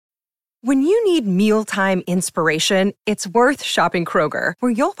When you need mealtime inspiration, it's worth shopping Kroger,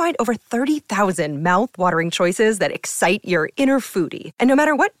 where you'll find over 30,000 mouth-watering choices that excite your inner foodie. And no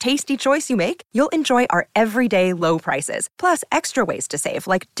matter what tasty choice you make, you'll enjoy our everyday low prices, plus extra ways to save,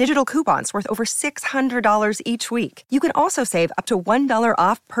 like digital coupons worth over $600 each week. You can also save up to $1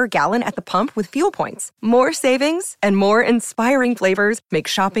 off per gallon at the pump with fuel points. More savings and more inspiring flavors make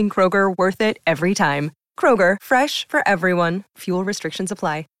shopping Kroger worth it every time. Kroger, fresh for everyone. Fuel restrictions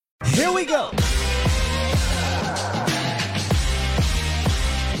apply. Here we go.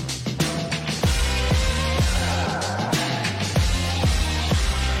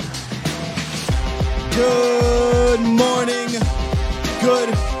 Good morning, good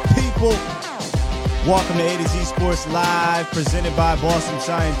people. Welcome to A to Z Sports Live, presented by Boston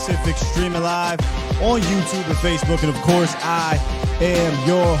Scientific, streaming live on YouTube and Facebook. And of course, I am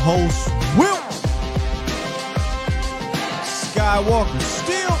your host, Will Skywalker.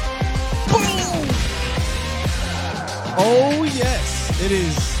 Still. Boom! Oh, yes. It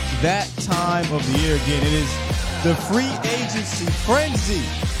is that time of the year again. It is the free agency frenzy.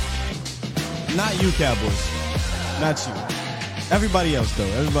 Not you, Cowboys. Not you. Everybody else, though.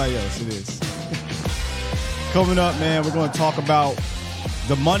 Everybody else, it is. Coming up, man, we're going to talk about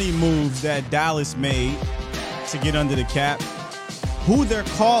the money moves that Dallas made to get under the cap. Who they're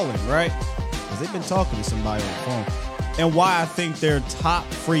calling, right? Because they've been talking to somebody on the phone. And why I think their top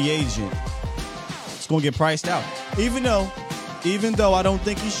free agent is going to get priced out. Even though I don't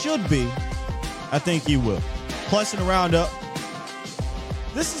think he should be, I think he will. Plus, in the roundup,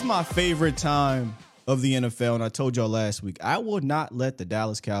 this is my favorite time of the NFL, and I told y'all last week, I will not let the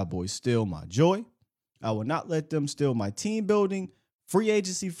Dallas Cowboys steal my joy. I will not let them steal my team building, free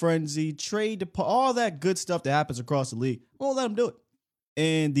agency frenzy, trade, all that good stuff that happens across the league. I won't let them do it.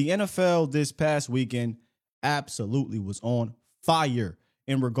 And the NFL this past weekend absolutely was on fire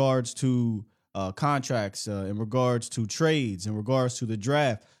in regards to contracts, in regards to trades, in regards to the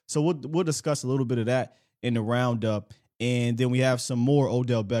draft. So we'll discuss a little bit of that in the roundup, and then we have some more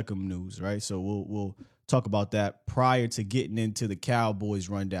Odell Beckham news, right? So we'll talk about that prior to getting into the Cowboys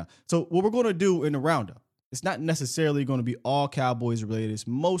rundown. So what we're going to do in the roundup, it's not necessarily going to be all Cowboys related. It's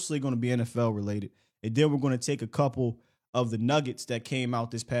mostly going to be NFL related, and then we're going to take a couple of the nuggets that came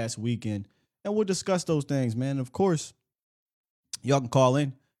out this past weekend, and we'll discuss those things, man. Of course, y'all can call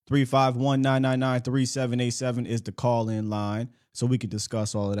in. 351-999-3787 is the call-in line, so we can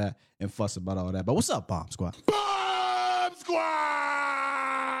discuss all of that and fuss about all that. But what's up, Bomb Squad? Bomb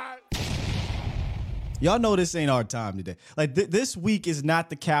Squad! Y'all know this ain't our time today. Like, this week is not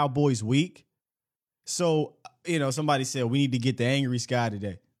the Cowboys week. So, somebody said we need to get the angry Sky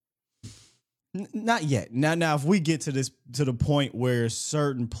today. Not yet. Now, if we get to the point where a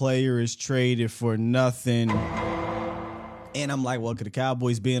certain player is traded for nothing, and I'm like, well, could the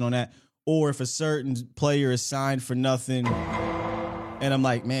Cowboys be in on that? Or if a certain player is signed for nothing, and I'm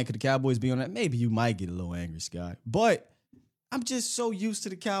like, man, could the Cowboys be on that? Maybe you might get a little angry, Sky. But I'm just so used to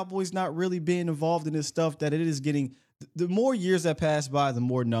the Cowboys not really being involved in this stuff that it is getting. The more years that pass by, the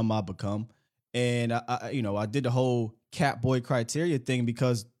more numb I become. And I did the whole Catboy criteria thing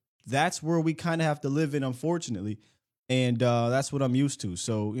because that's where we kind of have to live in, unfortunately. And that's what I'm used to.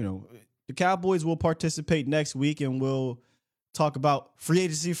 So, the Cowboys will participate next week, and we'll talk about free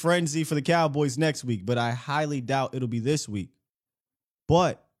agency frenzy for the Cowboys next week. But I highly doubt it'll be this week.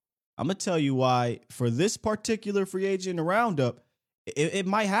 But I'm going to tell you why for this particular free agent roundup, it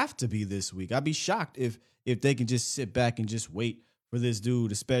might have to be this week. I'd be shocked if they can just sit back and just wait for this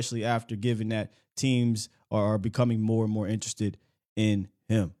dude, especially after given that teams are becoming more and more interested in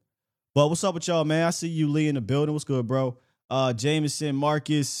him. But what's up with y'all, man? I see you, Lee, in the building. What's good, bro? Jameson,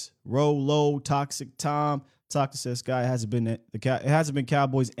 Marcus, Rolo, Toxic Tom. Toxic says, Sky, it hasn't been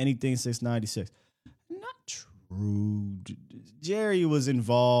Cowboys anything since 96. Not true. Jerry was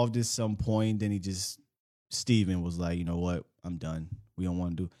involved at some point. Then Steven was like, you know what? I'm done. We don't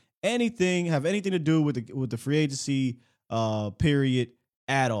want to do have anything to do with the free agency period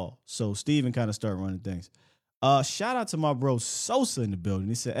at all. So Steven kind of started running things. Shout out to my bro Sosa in the building.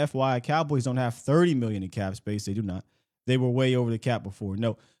 He said, FYI, Cowboys don't have $30 million in cap space. They do not. They were way over the cap before.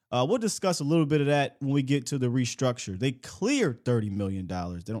 No. We'll discuss a little bit of that when we get to the restructure. They cleared $30 million.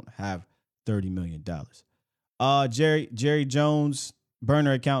 They don't have $30 million. Jerry Jones,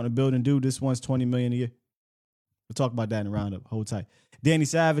 burner account in the building. Dude, this one's $20 million a year. We'll talk about that in the roundup. Hold tight. Danny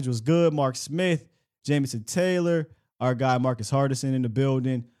Savage was good. Mark Smith, Jameson Taylor, our guy Marcus Hardison in the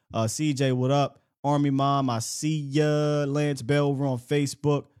building. CJ, what up? Army Mom, I see ya. Lance Bell over on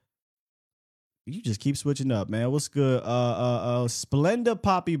Facebook. You just keep switching up, man. What's good? Splenda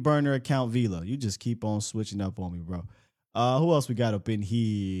Poppy burner account Vila. You just keep on switching up on me, bro. Who else we got up in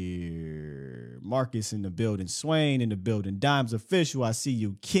here? Marcus in the building. Swain in the building. Dimes Official. I see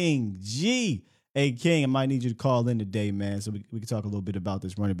you. King G. Hey, King, I might need you to call in today, man, so we can talk a little bit about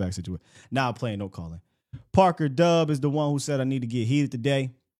this running back situation. Now I'm playing, no calling. Parker Dub is the one who said I need to get heated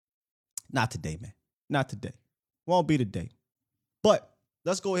today. Not today, man. Not today. Won't be today. But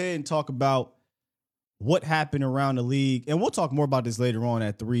let's go ahead and talk about what happened around the league. And we'll talk more about this later on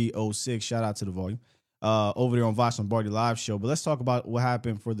at 3:06. Shout out to the volume. Over there on Vox Lombardi Live Show. But let's talk about what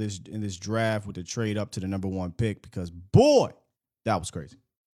happened in this draft with the trade up to the number 1 pick, because, boy, that was crazy.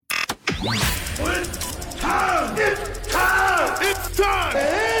 It's time! It's time! It's time!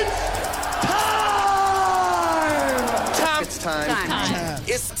 It's time!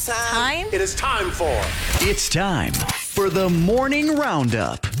 It's time! It is time for... It's time for the morning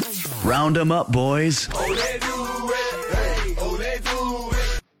roundup. Round 'em up, boys.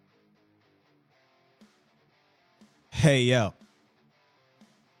 Hey, yo.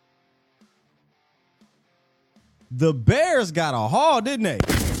 The Bears got a haul, didn't they?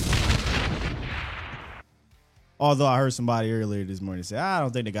 Although I heard somebody earlier this morning say, I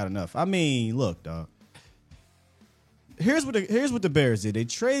don't think they got enough. I mean, look, dog. Here's what the Bears did. They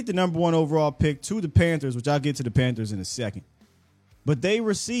traded the number 1 overall pick to the Panthers, which I'll get to the Panthers in a second. But they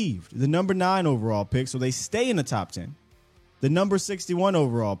received the number 9 overall pick, so they stay in the top 10. The number 61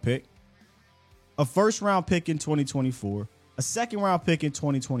 overall pick, a first-round pick in 2024, a second-round pick in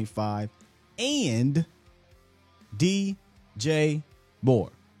 2025, and DJ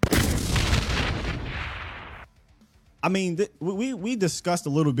Moore. I mean, we discussed a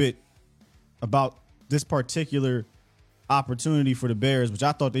little bit about this particular opportunity for the Bears, which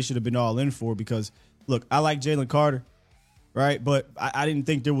I thought they should have been all in for because, look, I like Jalen Carter, right? But I didn't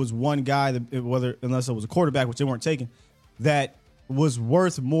think there was one guy, unless it was a quarterback, which they weren't taking, that was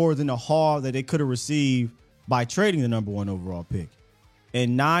worth more than a haul that they could have received by trading the number 1 overall pick.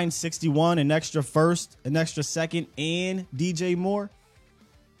 And 961, an extra first, an extra second, and DJ Moore.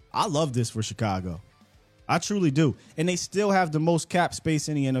 I love this for Chicago. I truly do. And they still have the most cap space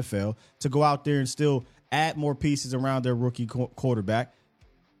in the NFL to go out there and still add more pieces around their rookie quarterback.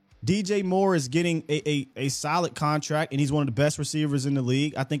 DJ Moore is getting a solid contract, and he's one of the best receivers in the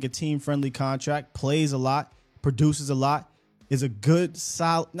league. I think a team-friendly contract, plays a lot, produces a lot, is a good,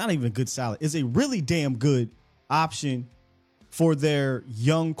 solid, not even good, solid, is a really damn good option for their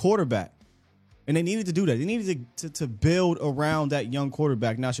young quarterback. And they needed to do that. They needed to build around that young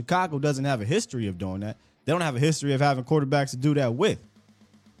quarterback. Now, Chicago doesn't have a history of doing that. They don't have a history of having quarterbacks to do that with.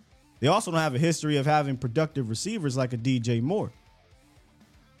 They also don't have a history of having productive receivers like a DJ Moore.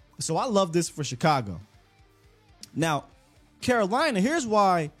 So I love this for Chicago. Now, Carolina, here's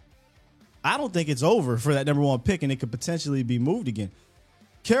why I don't think it's over for that number 1 pick and it could potentially be moved again.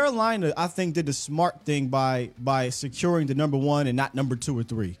 Carolina, I think, did the smart thing by securing the number 1 and not number 2 or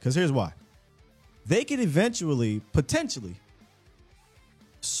 3. Because here's why. They could eventually, potentially,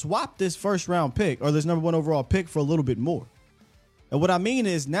 swap this first-round pick or this number 1 overall pick for a little bit more. And what I mean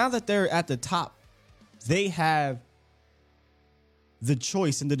is, now that they're at the top, they have the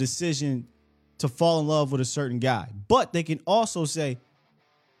choice and the decision to fall in love with a certain guy. But they can also say,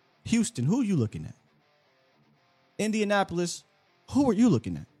 Houston, who are you looking at? Indianapolis, who are you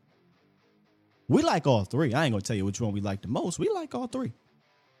looking at? We like all 3. I ain't going to tell you which one we like the most. We like all 3.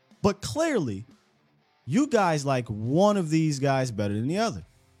 But clearly, you guys like one of these guys better than the other.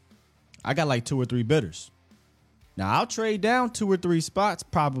 I got like 2 or 3 bidders. Now, I'll trade down 2 or 3 spots,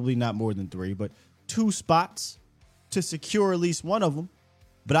 probably not more than 3, but 2 spots to secure at least one of them.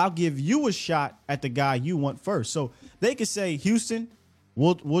 But I'll give you a shot at the guy you want first. So they could say, Houston,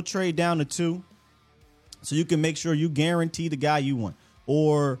 we'll trade down to 2 so you can make sure you guarantee the guy you want.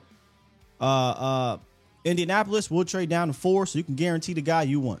 Or Indianapolis, we'll trade down to 4 so you can guarantee the guy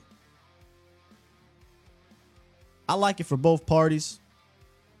you want. I like it for both parties.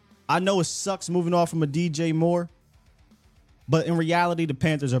 I know it sucks moving off from a DJ Moore, but in reality, the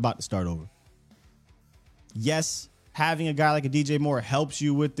Panthers are about to start over. Yes, having a guy like a DJ Moore helps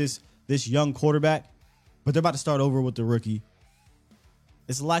you with this young quarterback, but they're about to start over with the rookie.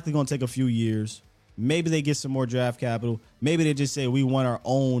 It's likely going to take a few years. Maybe they get some more draft capital. Maybe they just say we want our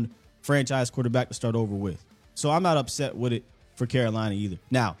own franchise quarterback to start over with. So I'm not upset with it for Carolina either.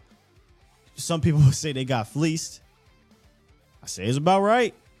 Now, some people will say they got fleeced. I say it's about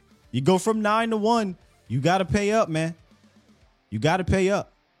right. You go from 9 to 1. You got to pay up, man. You got to pay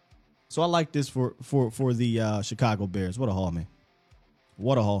up. So I like this for the Chicago Bears. What a haul, man.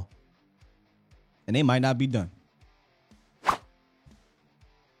 What a haul. And they might not be done.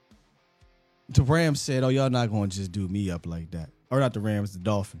 The Rams said, oh, y'all not going to just do me up like that. Or not the Rams, the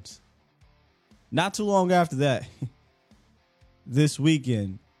Dolphins. Not too long after that, this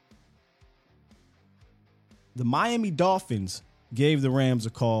weekend, the Miami Dolphins gave the Rams a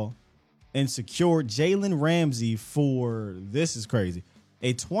call and secured Jalen Ramsey for, this is crazy,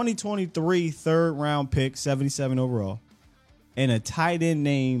 a 2023 third-round pick, 77 overall, and a tight end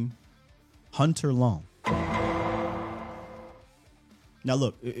named Hunter Long. Now,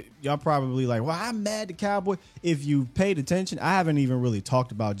 look, y'all probably like, well, I'm mad at the Cowboys. If you paid attention, I haven't even really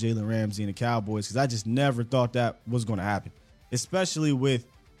talked about Jalen Ramsey and the Cowboys because I just never thought that was going to happen, especially with,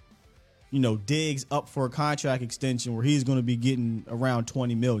 Diggs up for a contract extension where he's going to be getting around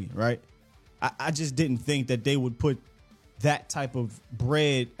 $20 million, right? I just didn't think that they would put that type of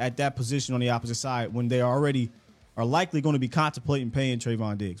bread at that position on the opposite side when they already are likely going to be contemplating paying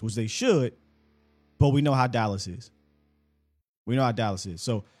Trayvon Diggs, which they should, but we know how Dallas is.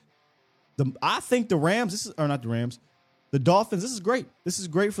 So I think the Rams, the Dolphins, this is great. This is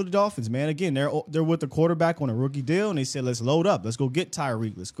great for the Dolphins, man. Again, they're with the quarterback on a rookie deal, and they said, let's load up. Let's go get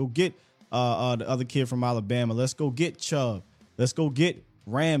Tyreek. Let's go get the other kid from Alabama. Let's go get Chubb. Let's go get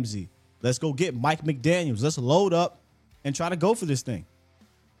Ramsey. Let's go get Mike McDaniels. Let's load up and try to go for this thing.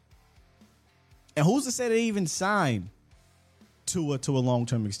 And who's to say they even sign Tua to a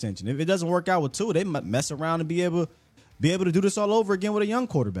long-term extension? If it doesn't work out with Tua, they might mess around and be able to do this all over again with a young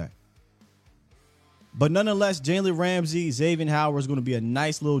quarterback. But nonetheless, Jalen Ramsey, Xavier Howard is going to be a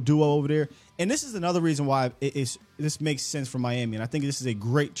nice little duo over there. And this is another reason why this makes sense for Miami. And I think this is a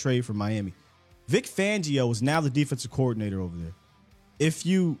great trade for Miami. Vic Fangio is now the defensive coordinator over there. If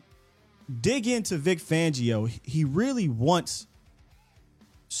you dig into Vic Fangio, he really wants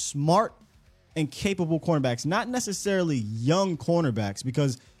smart and capable cornerbacks, not necessarily young cornerbacks,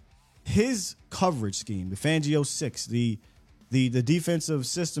 because his coverage scheme, the Fangio 6, the defensive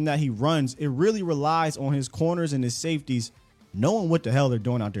system that he runs, it really relies on his corners and his safeties knowing what the hell they're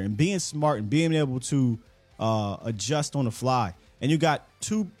doing out there and being smart and being able to adjust on the fly. And you got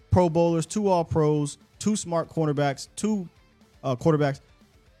 2 Pro Bowlers, 2 All-Pros, 2 smart cornerbacks, 2 quarterbacks,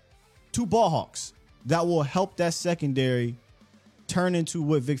 2 ball hawks that will help that secondary turn into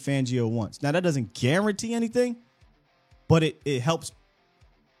what Vic Fangio wants. Now, that doesn't guarantee anything, but it helps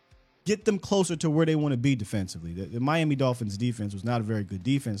get them closer to where they want to be defensively. The Miami Dolphins defense was not a very good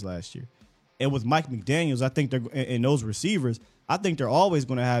defense last year. And with Mike McDaniels, I think they're and those receivers, I think they're always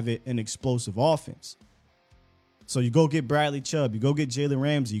going to have an explosive offense. So you go get Bradley Chubb, you go get Jalen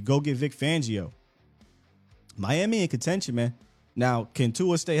Ramsey, you go get Vic Fangio. Miami in contention, man. Now, can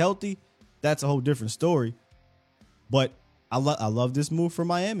Tua stay healthy? That's a whole different story. But I love this move for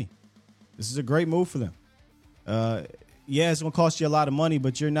Miami. This is a great move for them. Yeah, it's going to cost you a lot of money,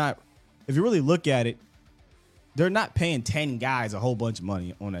 but you're not, if you really look at it, they're not paying 10 guys a whole bunch of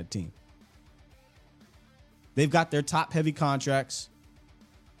money on that team. They've got their top-heavy contracts,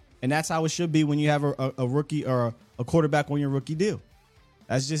 and that's how it should be when you have a rookie or a quarterback on your rookie deal.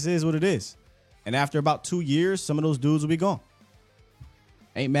 That just is what it is. And after about 2 years, some of those dudes will be gone.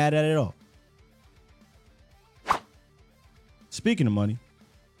 Ain't mad at it at all. Speaking of money,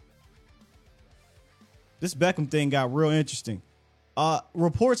 this Beckham thing got real interesting.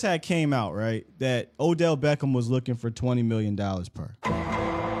 Reports had came out, right, that Odell Beckham was looking for $20 million per.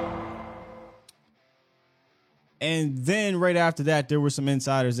 And then right after that, there were some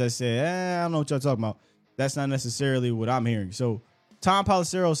insiders that said, I don't know what y'all talking about. That's not necessarily what I'm hearing. So Tom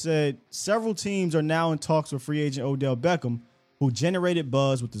Pelissero said several teams are now in talks with free agent Odell Beckham, who generated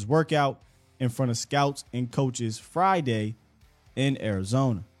buzz with his workout in front of scouts and coaches Friday in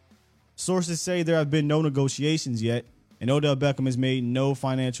Arizona. Sources say there have been no negotiations yet, and Odell Beckham has made no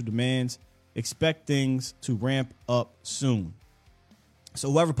financial demands. Expect things to ramp up soon.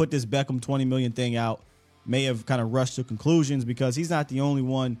 So whoever put this Beckham $20 million thing out may have kind of rushed to conclusions because he's not the only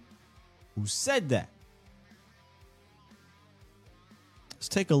one who said that. Let's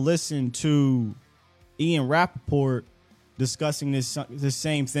take a listen to Ian Rappaport discussing this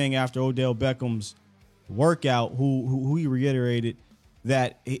same thing after Odell Beckham's workout, who he reiterated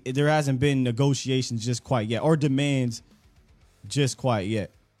that there hasn't been negotiations just quite yet or demands just quite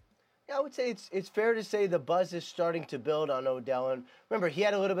yet. Yeah, I would say it's fair to say the buzz is starting to build on Odell. And remember, he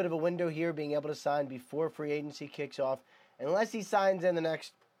had a little bit of a window here being able to sign before free agency kicks off. Unless he signs in the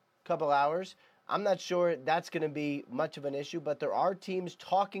next couple hours, I'm not sure that's going to be much of an issue. But there are teams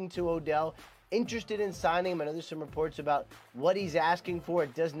talking to Odell, interested in signing him. I know there's some reports about what he's asking for.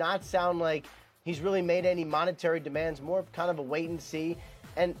 It does not sound like he's really made any monetary demands, more of kind of a wait and see.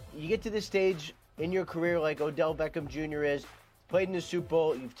 And you get to this stage in your career like Odell Beckham Jr. is, played in the Super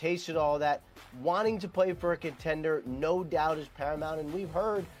Bowl, you've tasted all that. Wanting to play for a contender, no doubt, is paramount. And we've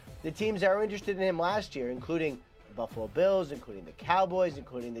heard the teams that were interested in him last year, including the Buffalo Bills, including the Cowboys,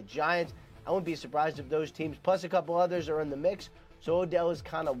 including the Giants, I wouldn't be surprised if those teams, plus a couple others, are in the mix. So Odell is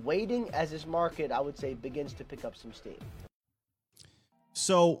kind of waiting as this market, I would say, begins to pick up some steam.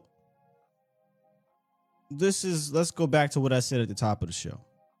 So let's go back to what I said at the top of the show.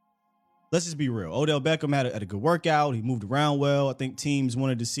 Let's just be real. Odell Beckham had a good workout. He moved around well. I think teams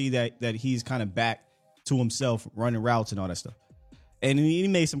wanted to see that he's kind of back to himself, running routes and all that stuff. And he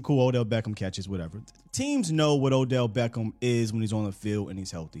made some cool Odell Beckham catches, whatever. Teams know what Odell Beckham is when he's on the field and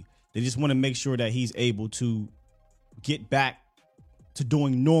he's healthy. They just want to make sure that he's able to get back to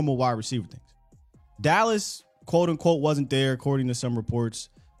doing normal wide receiver things. Dallas, quote unquote, wasn't there, according to some reports.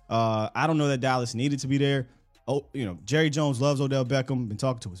 I don't know that Dallas needed to be there. Oh, Jerry Jones loves Odell Beckham. Been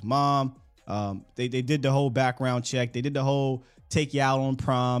talking to his mom. They did the whole background check. They did the whole take you out on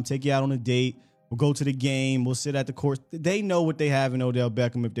prom, take you out on a date. We'll go to the game. We'll sit at the court. They know what they have in Odell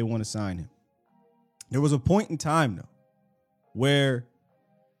Beckham if they want to sign him. There was a point in time, though, where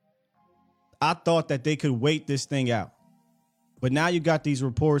I thought that they could wait this thing out. But now you got these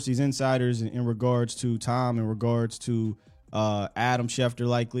reports, these insiders in regards to Tom, in regards to Adam Schefter,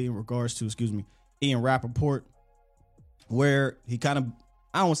 likely, in regards to, Ian Rappaport, where he kind of,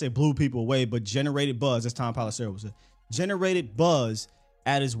 I don't want to say blew people away, but generated buzz, as Tom Pelissero was saying, generated buzz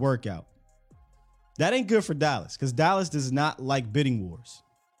at his workout. That ain't good for Dallas, because Dallas does not like bidding wars.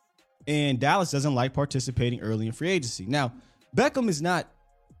 And Dallas doesn't like participating early in free agency. Now, Beckham is not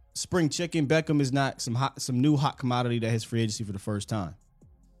spring chicken. Beckham is not some new hot commodity that hits free agency for the first time.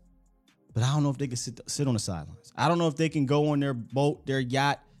 But I don't know if they can sit on the sidelines. I don't know if they can go on their boat, their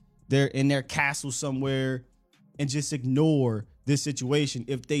yacht, they're in their castle somewhere and just ignore this situation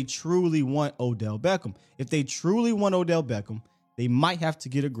if they truly want Odell Beckham. If they truly want Odell Beckham, they might have to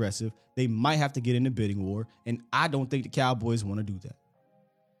get aggressive. They might have to get in the bidding war. And I don't think the Cowboys want to do that.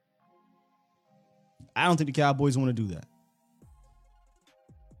 I don't think the Cowboys want to do that.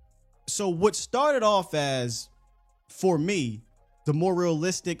 So what started off as, for me, the more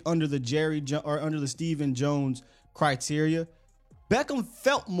realistic under the Stephen Jones criteria, Beckham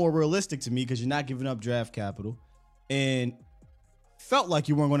felt more realistic to me because you're not giving up draft capital and felt like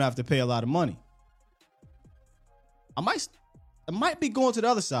you weren't going to have to pay a lot of money. I might be going to the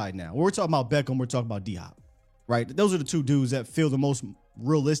other side now. When we're talking about Beckham, we're talking about D-Hop, right? Those are the two dudes that feel the most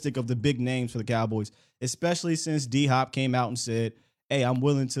realistic of the big names for the Cowboys, especially since D-Hop came out and said, hey, I'm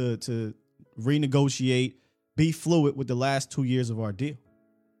willing to renegotiate, be fluid with the last 2 years of our deal.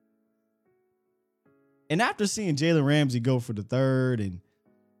 And after seeing Jalen Ramsey go for the third and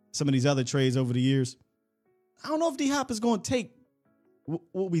some of these other trades over the years, I don't know if D-Hop is going to take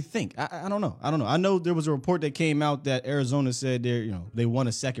what we think. I don't know. I know there was a report that came out that Arizona said they won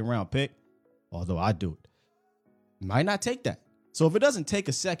a second round pick, although I do it. Might not take that. So if it doesn't take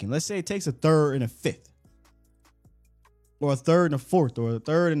a second, let's say it takes a third and a fifth, or a third and a fourth, or a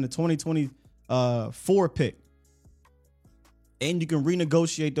third and the 2024 pick, and you can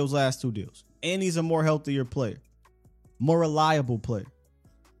renegotiate those last two deals. And he's a more healthier player, more reliable player.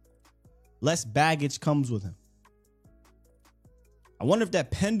 Less baggage comes with him. I wonder if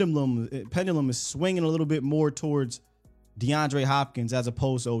that pendulum is swinging a little bit more towards DeAndre Hopkins as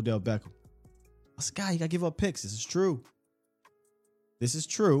opposed to Odell Beckham. That's a guy, you got to give up picks. This is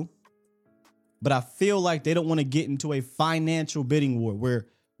true. But I feel like they don't want to get into a financial bidding war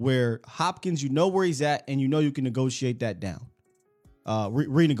where Hopkins, where he's at, and you can negotiate that down.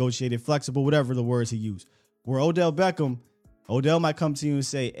 Renegotiate it, flexible, whatever the words he used. Where Odell Beckham, Odell might come to you and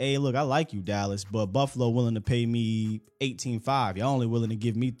say, hey, look, I like you, Dallas, but Buffalo willing to pay me $18.5. Y'all only willing to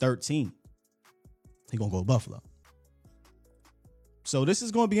give me $13. He going to go to Buffalo. So this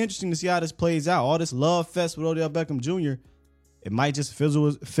is going to be interesting to see how this plays out. All this love fest with Odell Beckham Jr., it might just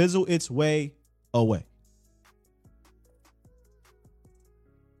fizzle its way away.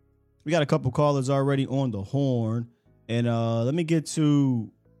 We got a couple callers already on the horn. And let me get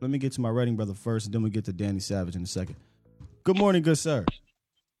to my Reading brother first, and then we get to Danny Savage in a second. Good morning, good sir.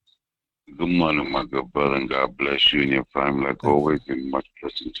 Good morning, my good brother, and God bless you and your family like always, and much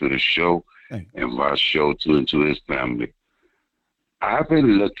blessing to the show and my show too, and to his family. I've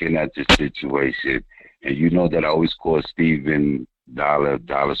been looking at the situation, and you know that I always call Steven Dollar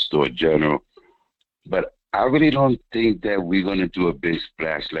Store General, but I really don't think that we're going to do a big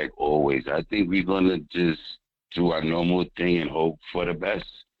splash like always. I think we're going to just do our normal thing and hope for the best.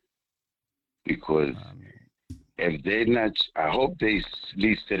 Because if they're not, I hope they at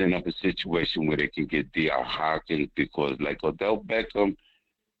least setting up a situation where they can get D.R. Hawkins, because like Odell Beckham,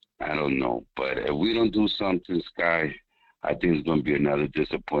 I don't know. But if we don't do something, Sky, I think it's going to be another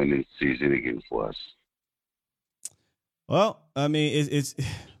disappointing season again for us. Well, I mean,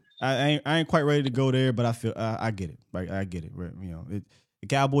 I ain't quite ready to go there, but I feel I get it. Right, I get it. Right? The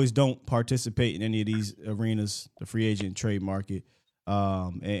Cowboys don't participate in any of these arenas, the free agent trade market,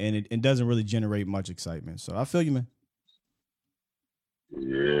 and it doesn't really generate much excitement. So I feel you, man.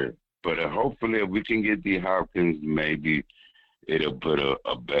 Yeah, but hopefully if we can get D Hopkins, maybe it'll put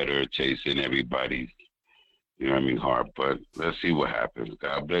a better taste in everybody's, heart. But let's see what happens.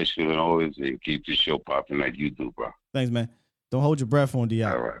 God bless you and always, and keep the show popping like you do, bro. Thanks, man. Don't hold your breath on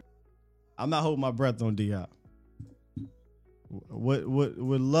D-Hop. All right. I'm not holding my breath on D-Hop.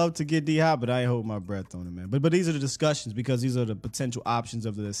 Would love to get D-Hop, but I ain't holding my breath on it, man. But these are the discussions because these are the potential options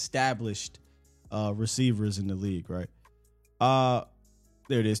of the established receivers in the league, right?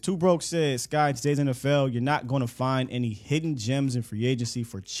 There it is. Two Broke said, Sky, in today's NFL, you're not going to find any hidden gems in free agency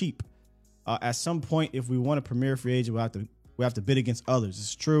for cheap. At some point, if we want a premier free agent, we have to bid against others.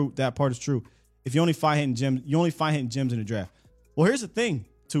 It's true. That part is true. If you only find hidden gems, you only find hidden gems in the draft. Well, here's the thing,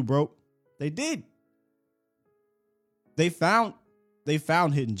 Two Broke. They did. They found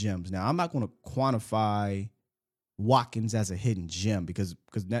hidden gems. Now, I'm not going to quantify Watkins as a hidden gem because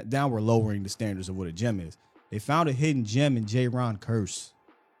now we're lowering the standards of what a gem is. They found a hidden gem in J-Ron Curse.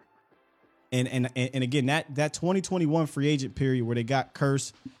 And again, that 2021 free agent period where they got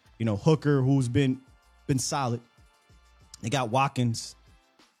Curse, Hooker, who's been solid. They got Watkins,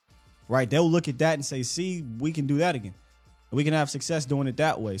 right? They'll look at that and say, see, we can do that again. We can have success doing it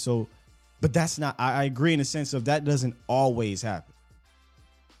that way. So, but that's not, I agree in the sense of that doesn't always happen.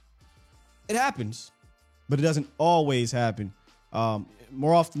 It happens, but it doesn't always happen.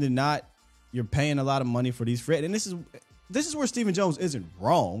 More often than not, you're paying a lot of money for these free agents. And this is where Stephen Jones isn't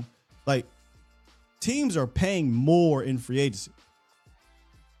wrong. Like, teams are paying more in free agency.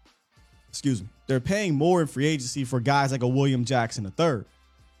 Excuse me. They're paying more in free agency for guys like a William Jackson III.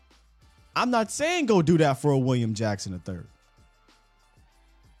 I'm not saying go do that for a William Jackson III.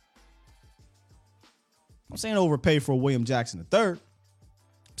 I'm saying overpay for a William Jackson III. I'm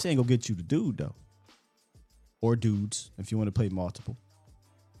saying go get you the dude, though. Or dudes, if you want to play multiple.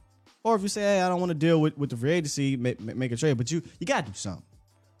 Or if you say, hey, I don't want to deal with the free agency, make a trade. But you got to do something.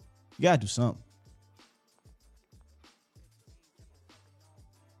 You got to do something.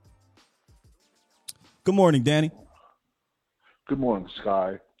 Good morning, Danny. Good morning,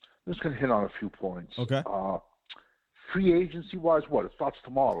 Sky. I'm just going to hit on a few points. Okay. Free agency-wise, what? It starts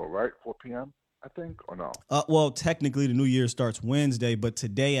tomorrow, right? 4 p.m., I think, or no? Well, technically, the new year starts Wednesday, but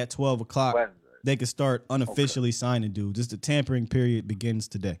today at 12 o'clock, they can start unofficially signing dudes. Just the tampering period begins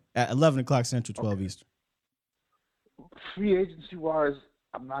today at 11 o'clock Central, 12 Eastern. Free agency-wise,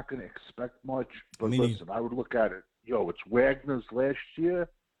 I'm not going to expect much, but listen, I would look at it. It's Wagner's last year.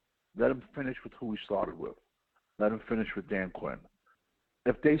 Let him finish with who he started with. Let him finish with Dan Quinn.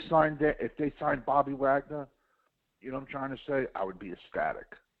 If they signed Bobby Wagner, you know what I'm trying to say? I would be ecstatic.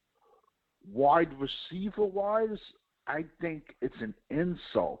 Wide receiver-wise, I think it's an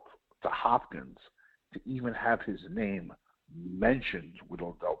insult to Hopkins to even have his name mentioned with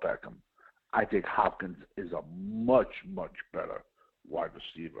Odell Beckham. I think Hopkins is a much, much better wide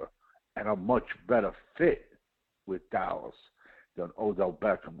receiver and a much better fit with Dallas than Odell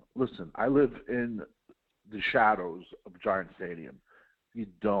Beckham. Listen, I live in the shadows of Giant Stadium. You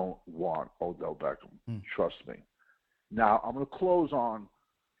don't want Odell Beckham. Trust me. Now, I'm going to close on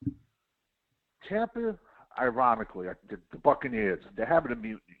Tampa. Ironically, the Buccaneers, they're having a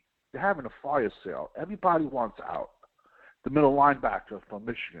mutiny. They're having a fire sale. Everybody wants out. The middle linebacker from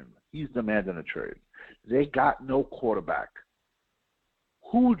Michigan, he's demanding a trade. They got no quarterback.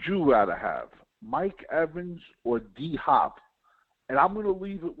 Who would you rather have, Mike Evans or D-Hop? And I'm going to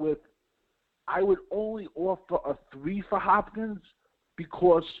leave it with, I would only offer a 3 for Hopkins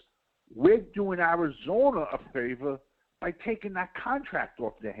because we're doing Arizona a favor by taking that contract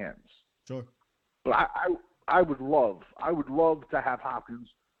off their hands. Sure. But I would love to have Hopkins,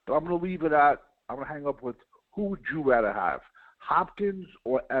 but I'm going to leave it at, I'm going to hang up with, who would you rather have, Hopkins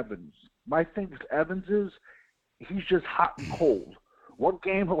or Evans? My thing with Evans is he's just hot and cold. One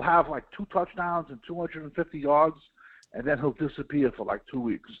game he'll have like 2 touchdowns and 250 yards, and then he'll disappear for like 2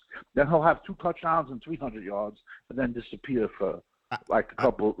 weeks. Then he'll have 2 touchdowns and 300 yards, and then disappear for like a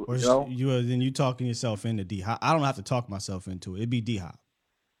couple. Then you talking yourself into D-Hop. I don't have to talk myself into it. It'd be D-Hop.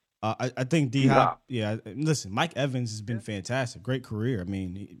 I think D-Hop. Yeah. Listen, Mike Evans has been fantastic. Great career. I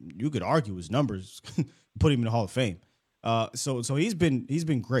mean, you could argue his numbers, put him in the Hall of Fame. So he's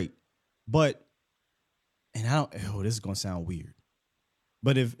been great. But, and this is gonna sound weird.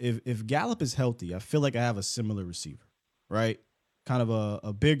 But if Gallup is healthy, I feel like I have a similar receiver, right? Kind of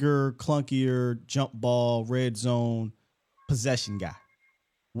a bigger, clunkier, jump ball, red zone, possession guy.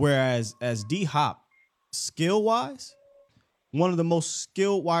 Whereas as D-Hop, skill-wise, one of the most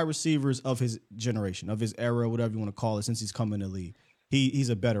skilled wide receivers of his generation, of his era, whatever you want to call it, since he's come in the league. He's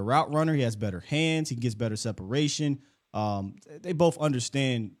a better route runner. He has better hands. He gets better separation. They both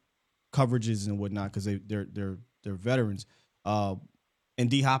understand coverages and whatnot because they're veterans. And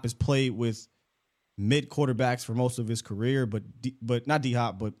D Hop has played with mid quarterbacks for most of his career, but not D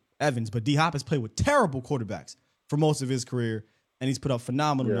Hop, but Evans. But D Hop has played with terrible quarterbacks for most of his career, and he's put up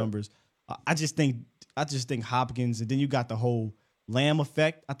phenomenal numbers. I just think Hopkins, and then you got the whole Lamb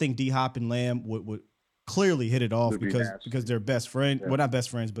effect. I think D Hop and Lamb would clearly hit it off because they're best friends. Yeah. Well, not best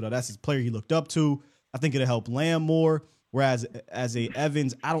friends, but that's his player he looked up to. I think it'll help Lamb more. Whereas as a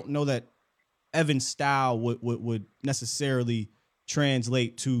Evans, I don't know that Evans' style would necessarily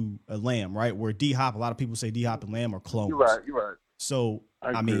translate to a Lamb, right? Where D Hop, a lot of people say D Hop and Lamb are clones. You're right. So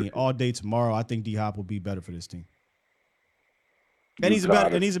I mean, all day tomorrow, I think D Hop will be better for this team. And he's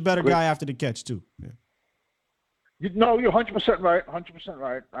a better guy after the catch too. Yeah. You're 100% right. 100%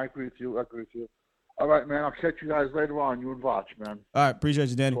 right. I agree with you. All right, man. I'll catch you guys later on. You and Voch, man. All right. Appreciate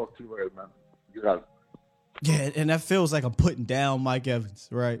you, Danny. Talk to you later, man. You got it. Yeah, and that feels like I'm putting down Mike Evans,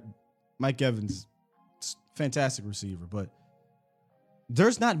 right? Mike Evans, fantastic receiver, but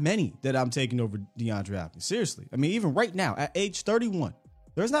there's not many that I'm taking over DeAndre Hopkins. Seriously. I mean, even right now, at age 31,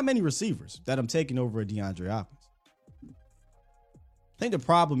 there's not many receivers that I'm taking over DeAndre Hopkins. I think the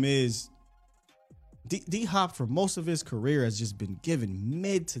problem is D-Hop for most of his career has just been given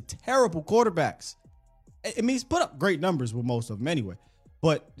mid to terrible quarterbacks. I mean, he's put up great numbers with most of them anyway.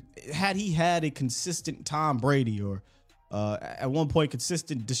 But had he had a consistent Tom Brady or at one point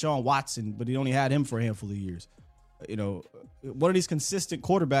consistent Deshaun Watson, but he only had him for a handful of years, one of these consistent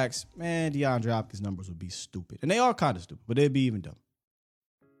quarterbacks, man, DeAndre Hopkins' numbers would be stupid. And they are kind of stupid, but they'd be even dumb.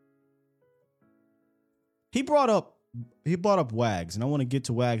 He brought up Wags, and I want to get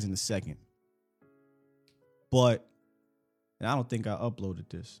to Wags in a second. But, and I don't think I uploaded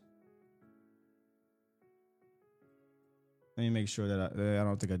this. Let me make sure that I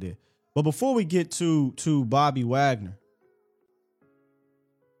don't think I did. But before we get to Bobby Wagner,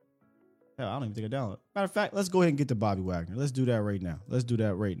 hell, I don't even think I downloaded. Matter of fact, let's go ahead and get to Bobby Wagner. Let's do that right now.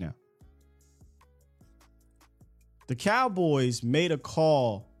 The Cowboys made a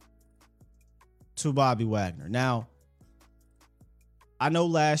call to Bobby Wagner. Now, I know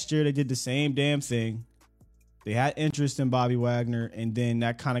last year they did the same damn thing. They had interest in Bobby Wagner, and then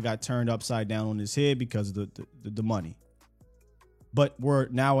that kind of got turned upside down on his head because of the money. But we're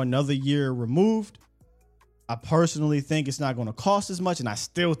now another year removed. I personally think it's not going to cost as much, and I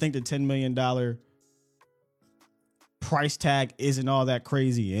still think the $10 million price tag isn't all that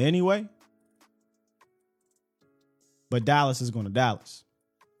crazy anyway. But Dallas is going to Dallas.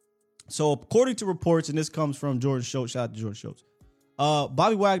 So according to reports, and this comes from Jordan Schultz, shout out to Jordan Schultz,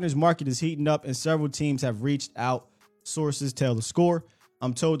 Bobby Wagner's market is heating up, and several teams have reached out. Sources tell the score.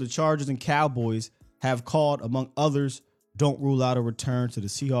 I'm told the Chargers and Cowboys have called, among others. Don't rule out a return to the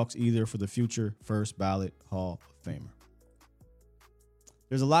Seahawks either for the future first ballot Hall of Famer.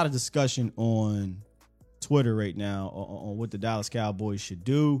 There's a lot of discussion on Twitter right now on what the Dallas Cowboys should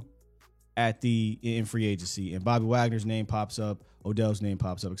do in free agency. And Bobby Wagner's name pops up, Odell's name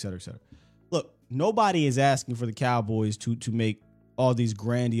pops up, et cetera, et cetera. Look, nobody is asking for the Cowboys to make all these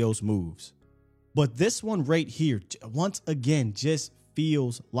grandiose moves. But this one right here, once again, just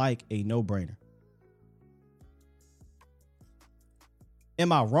feels like a no-brainer.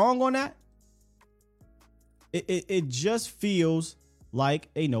 Am I wrong on that? It just feels like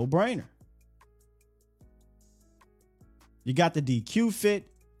a no-brainer. You got the DQ fit.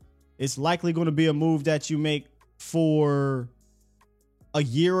 It's likely going to be a move that you make for a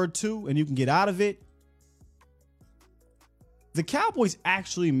year or two and you can get out of it. The Cowboys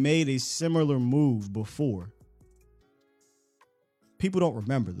actually made a similar move before. People don't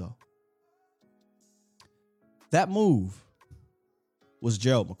remember, though. That move was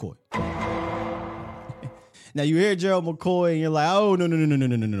Gerald McCoy. Now, you hear Gerald McCoy and you're like, oh,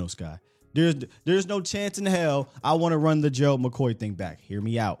 no, Sky. There's no chance in hell I want to run the Gerald McCoy thing back. Hear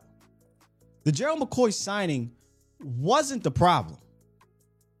me out. The Gerald McCoy signing wasn't the problem.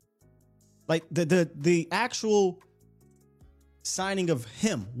 Like, the actual signing of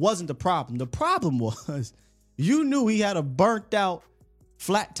him wasn't the problem. The problem was you knew he had a burnt out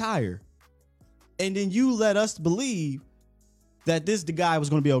flat tire, and then you let us believe that the guy was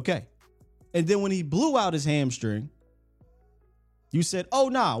going to be okay. And then when he blew out his hamstring, you said, oh,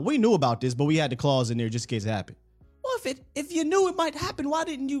 nah, we knew about this, but we had the clause in there just in case it happened. Well, if you knew it might happen, why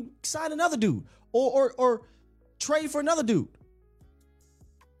didn't you sign another dude or trade for another dude?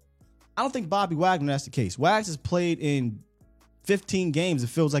 I don't think Bobby Wagner, that's the case. Wags has played in 15 games, it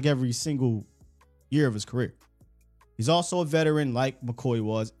feels like every single year of his career. He's also a veteran like McCoy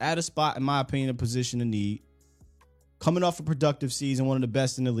was, at a spot, in my opinion, a position of need. coming off a productive season, one of the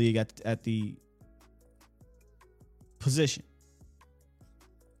best in the league at the position.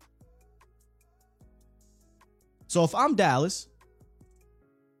 So if I'm Dallas,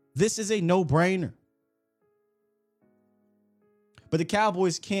 this is a no-brainer. But the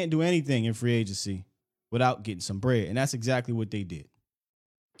Cowboys can't do anything in free agency without getting some bread. And that's exactly what they did.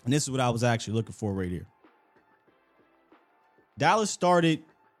 And this is what I was actually looking for right here. Dallas started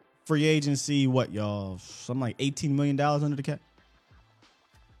free agency, what, y'all? Something like $18 million under the cap.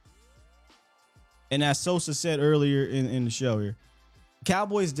 And as Sosa said earlier in the show here,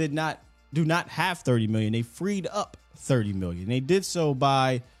 Cowboys do not have $30 million. They freed up $30 million. They did so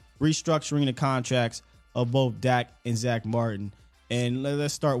by restructuring the contracts of both Dak and Zach Martin. And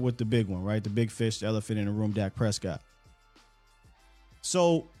let's start with the big one, right? The big fish, the elephant in the room, Dak Prescott.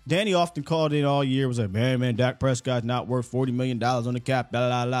 So Danny often called in all year, was like, man, Dak Prescott's not worth $40 million on the cap, blah,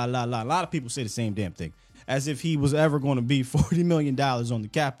 blah, blah, blah, blah. A lot of people say the same damn thing, as if he was ever going to be $40 million on the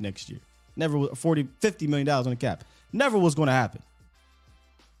cap next year. Never was $50 million on the cap. Never was going to happen.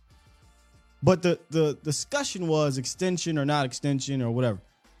 But the discussion was extension or not extension or whatever.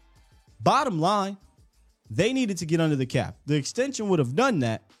 Bottom line, they needed to get under the cap. The extension would have done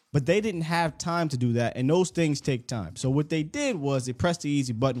that, but they didn't have time to do that, and those things take time. So what they did was they pressed the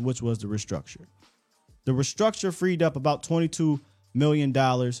easy button, which was the restructure. The restructure freed up about $22 million,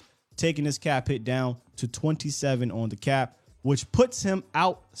 taking his cap hit down to 27 on the cap, which puts him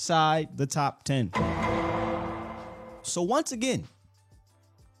outside the top 10. So once again,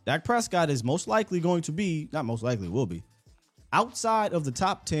 Dak Prescott is most likely going to be, not most likely, will be, outside of the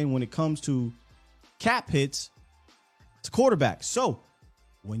top 10 when it comes to cap hits to quarterback. So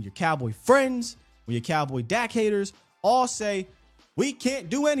when your Cowboy friends, when your Cowboy Dak haters all say, we can't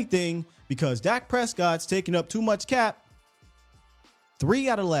do anything because Dak Prescott's taking up too much cap, 3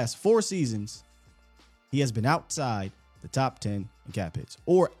 out of the last 4 seasons, he has been outside the top 10 in cap hits,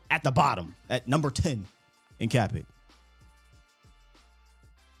 or at the bottom, at number 10 in cap hit.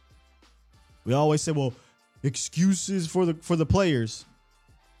 We always say, well, excuses for the players.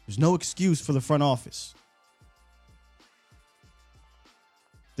 There's no excuse for the front office.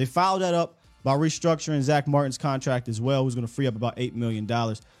 They followed that up by restructuring Zach Martin's contract as well, who's going to free up about $8 million.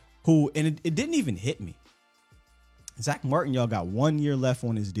 It didn't even hit me. Zach Martin, y'all, got 1 year left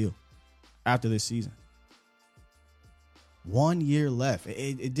on his deal after this season. 1 year left.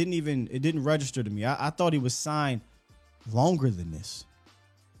 It didn't register to me. I thought he was signed longer than this.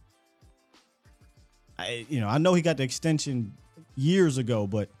 I know he got the extension years ago,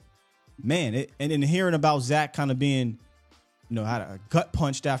 but man, and hearing about Zach kind of being, had a gut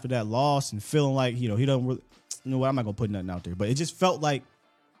punched after that loss and feeling like, he doesn't really, I'm not going to put nothing out there, but it just felt like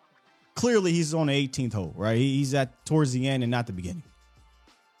clearly he's on the 18th hole, right? He's at towards the end and not the beginning.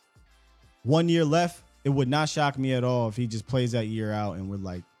 1 year left. It would not shock me at all if he just plays that year out and we're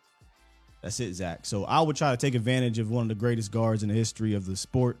like, that's it, Zach. So I would try to take advantage of one of the greatest guards in the history of the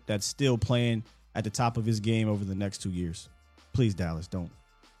sport that's still playing at the top of his game over the next 2 years. Please, Dallas, don't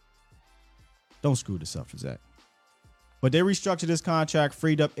screw this up for Zach. But they restructured his contract,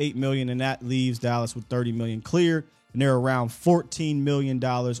 freed up $8 million, and that leaves Dallas with $30 million clear, and they're around $14 million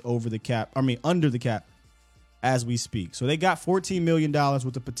under the cap as we speak. So they got $14 million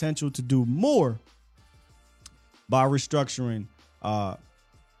with the potential to do more by restructuring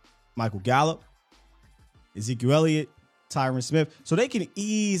Michael Gallup, Ezekiel Elliott, Tyron Smith. So they can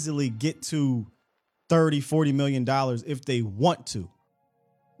easily get to $30-40 million if they want to.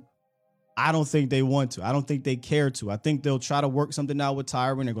 I don't think they want to. I don't think they care to. I think they'll try to work something out with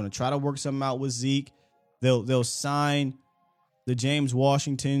Tyron. They're going to try to work something out with Zeke. They'll sign the James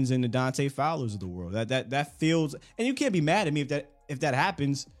Washingtons and the Dante Fowlers of the world. That feels, and you can't be mad at me if that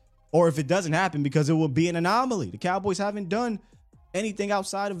happens, or if it doesn't happen, because it will be an anomaly. The Cowboys haven't done anything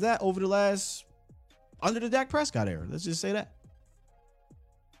outside of that over the last, under the Dak Prescott era. Let's just say that.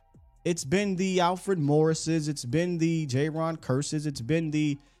 It's been the Alfred Morrises. It's been the J-Ron Curses. It's been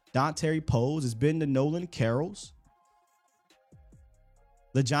the Dontari Poes. It's been the Nolan Carrolls.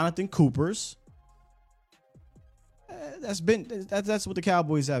 The Jonathan Coopers. That's what the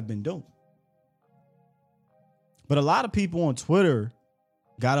Cowboys have been doing. But a lot of people on Twitter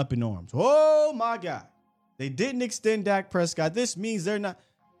got up in arms. Oh my God. They didn't extend Dak Prescott. This means they're not.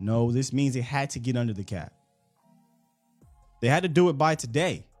 No, this means they had to get under the cap. They had to do it by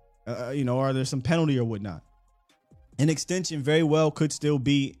today. Or there's some penalty or whatnot. An extension very well could still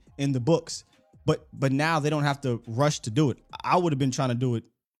be in the books. But now they don't have to rush to do it. I would have been trying to do it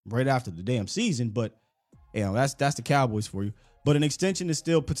right after the damn season, but that's the Cowboys for you. But an extension is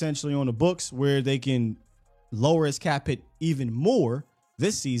still potentially on the books where they can lower his cap hit even more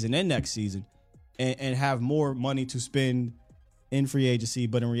this season and next season and have more money to spend in free agency.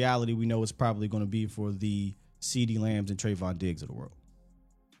 But in reality, we know it's probably going to be for the CeeDee Lambs and Trayvon Diggs of the world.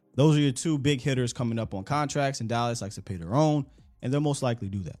 Those are your two big hitters coming up on contracts, and Dallas likes to pay their own, and they'll most likely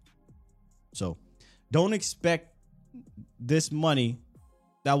do that. So don't expect this money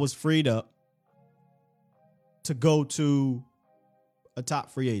that was freed up to go to a top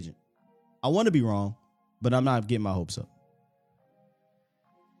free agent. I want to be wrong, but I'm not getting my hopes up.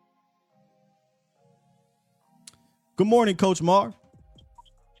 Good morning, Coach Marr.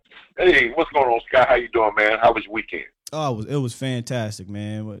 Hey, what's going on, Scott? How you doing, man? How was your weekend? Oh, it was fantastic,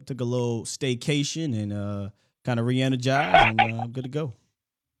 man. Took a little staycation and kind of re-energized, and I'm good to go.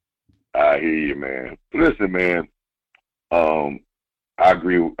 I hear you, man. Listen, man. I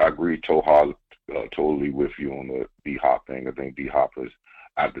agree totally with you on the D-Hop thing. I think D-Hop is,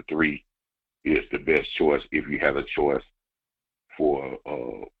 out of the three, is the best choice if you have a choice for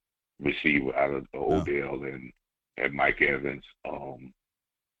receiver out of Odell and Mike Evans.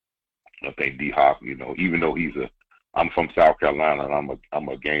 I think D-Hop, even though I'm from South Carolina and I'm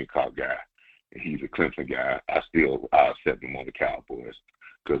a Gamecock guy, and he's a Clemson guy, I accept him on the Cowboys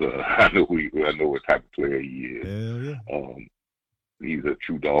because I know what type of player he is. Hell yeah. He's a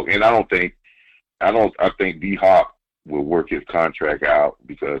true dog, and I think D-Hop will work his contract out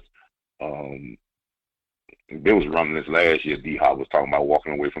because there was running this last year. D-Hop was talking about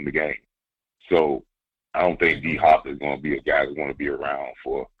walking away from the game, so I don't think D-Hop is going to be a guy that's going to be around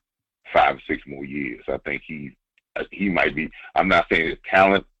for 5 or 6 more years. I think he might be. I'm not saying his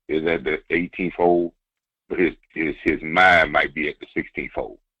talent is at the 18th hole, but his mind might be at the 16th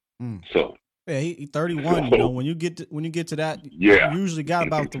hole. So yeah, he 31. When you get to that, you usually got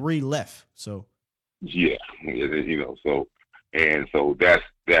about 3 left. So yeah, so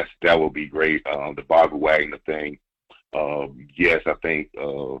that will be great. The Bobby Wagner thing, yes, I think.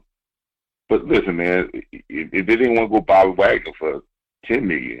 But listen, man, if they didn't want to go Bobby Wagner for $10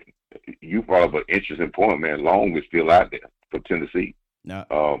 million, you brought up an interesting point, man. Long is still out there for Tennessee.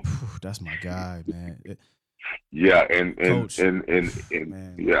 No, that's my guy, man. Yeah, and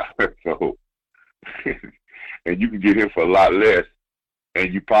man. Yeah, so and you can get him for a lot less,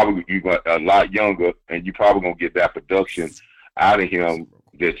 and you got a lot younger, and you probably gonna get that production out of him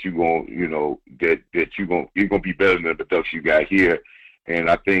that you're gonna be better than the production you got here. And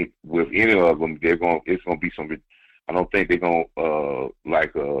I think with any of them, it's gonna be some. I don't think they're gonna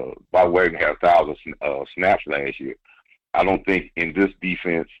Bob Wagner had 1,000 snaps last year. I don't think in this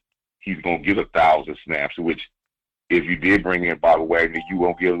defense he's gonna get 1,000 snaps. Which, if you did bring in Bob Wagner, you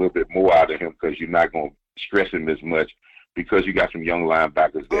won't get a little bit more out of him because you're not gonna stress him as much because you got some young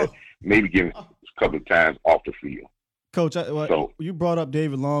linebackers that maybe give him a couple of times off the field. Coach, you brought up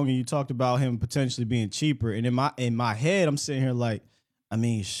David Long and you talked about him potentially being cheaper, and in my head, I'm sitting here like, I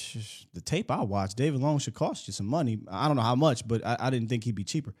mean, the tape I watched, David Long should cost you some money. I don't know how much, but I didn't think he'd be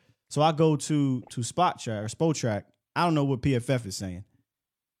cheaper. So I go to Spotrac. I don't know what PFF is saying.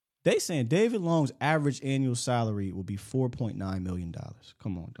 They saying David Long's average annual salary will be $4.9 million.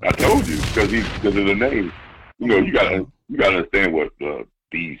 Come on, dog. I told you because of the name. You gotta understand what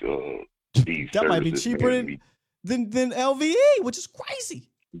these that might be cheaper than LVE, which is crazy.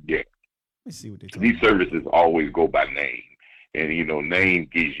 Yeah. Let me see what they talking These about. services always go by name. And, name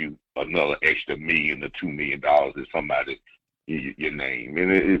gives you another extra $1 million to $2 million if somebody your name.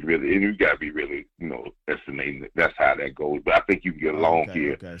 And it's really, and you got to be really, estimating it. That's how that goes. But I think you can get along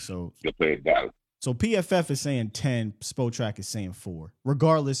here. Okay, so to play it down. So PFF is saying 10, Spotrac is saying 4.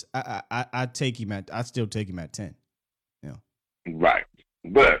 Regardless, I still take him at 10. Yeah. Right.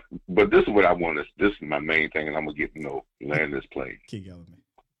 But this is what I want to, this is my main thing, and I'm going to get, land this plane. Keep going, man.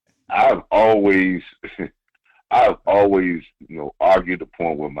 I've always, argued the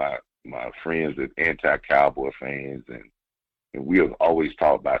point with my friends that anti-Cowboy fans, and we have always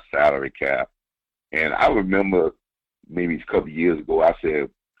talked about salary cap. And I remember maybe a couple of years ago, I said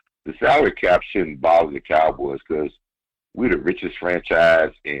the salary cap shouldn't bother the Cowboys because we're the richest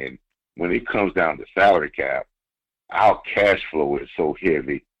franchise, and when it comes down to salary cap, our cash flow is so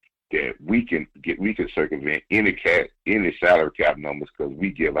heavy that we can circumvent any salary cap numbers because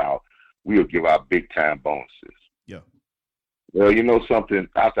we'll give out big time bonuses. Yeah. Well, something,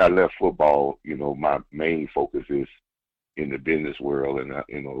 after I left football, my main focus is in the business world and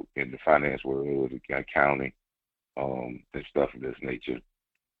in the finance world, accounting, and stuff of this nature.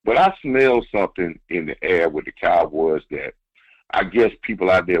 But I smelled something in the air with the Cowboys that I guess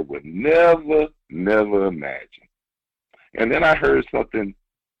people out there would never imagine. And then I heard something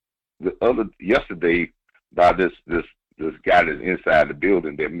yesterday by this guy that's inside the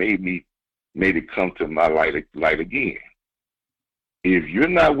building that made it come to my light again. if you're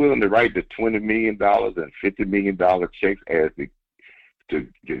not willing to write the $20 million and $50 million checks to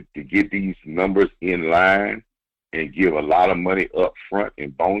get these numbers in line and give a lot of money up front in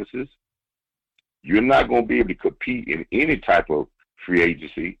bonuses, you're not going to be able to compete in any type of free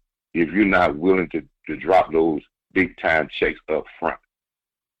agency if you're not willing to drop those big time checks up front.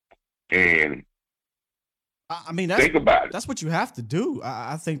 And I mean, think about it. That's what you have to do.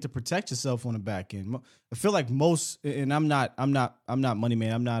 I think, to protect yourself on the back end. I feel like most, and I'm not money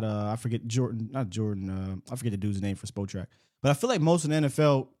man. I'm not. I forget Jordan. Not Jordan. I forget the dude's name for Spotrac. But I feel like most of the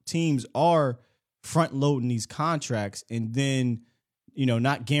NFL teams are front loading these contracts and then,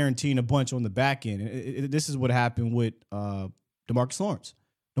 not guaranteeing a bunch on the back end. This is what happened with DeMarcus Lawrence.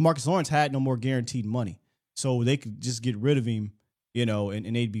 DeMarcus Lawrence had no more guaranteed money, so they could just get rid of him.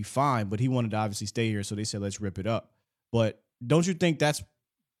 And they'd be fine, but he wanted to obviously stay here, so they said, let's rip it up. But don't you think that's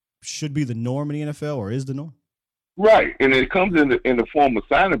should be the norm in the NFL, or is the norm? Right, and it comes in the form of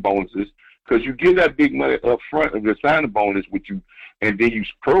signing bonuses, because you get that big money up front of the signing bonus, and then you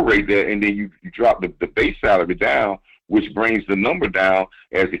prorate that, and then you drop the base salary down, which brings the number down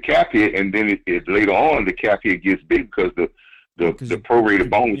as the cap hit, and then it later on the cap hit gets big because the prorated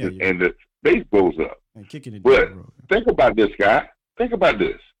bonuses and the base goes up. And kicking it but down, think about this, guy. Think about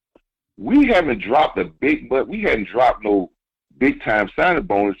this. We haven't dropped we hadn't dropped no big time signing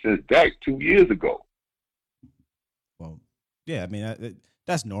bonus since Dak 2 years ago. Well, yeah, I mean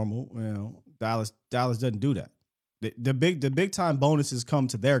that's normal. Dallas doesn't do that. The big time bonuses come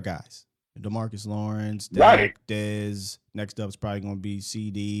to their guys. DeMarcus Lawrence, Dak, right. Dez. Next up is probably going to be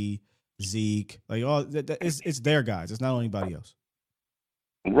CD, Zeke. Like it's their guys. It's not anybody else.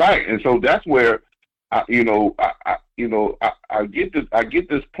 Right, and so that's where I get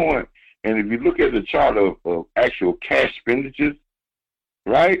this point, and if you look at the chart of actual cash expenditures,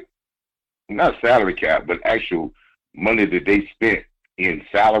 right? Not salary cap, but actual money that they spent in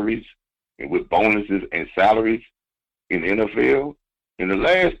salaries and with bonuses and salaries in the NFL in the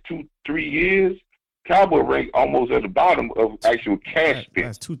last 2-3 years, Cowboys ranked almost at the bottom of actual cash spent.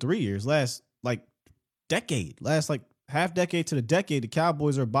 Last 2-3 years, last decade, half decade to the decade, the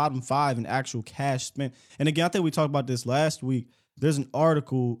Cowboys are bottom 5 in actual cash spent. And again, I think we talked about this last week. There's an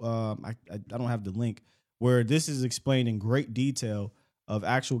article, I don't have the link, where this is explained in great detail of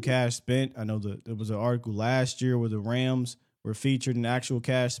actual cash spent. I know there was an article last year where the Rams were featured in actual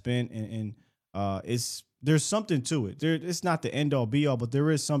cash spent, and there's something to it. It's not the end all be all, but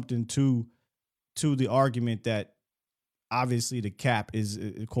there is something to the argument that obviously the cap is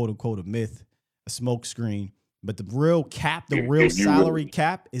quote unquote a myth, a smoke screen. But the real cap, the real salary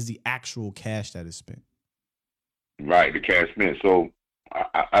cap, is the actual cash that is spent. Right, the cash spent. So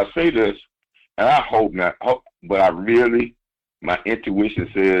I say this, and I hope not, but my intuition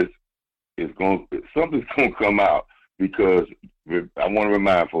says something's going to come out, because I want to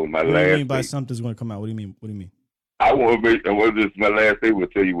remind folks my last. What do you mean by something's going to come out? What do you mean? I want to this my last day will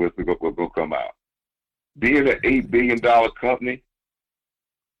tell you what's going to come out. Being an $8 billion company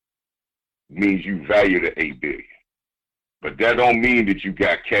means you value the $8 billion, but that don't mean that you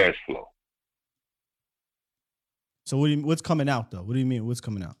got cash flow. So what's coming out though? What do you mean? What's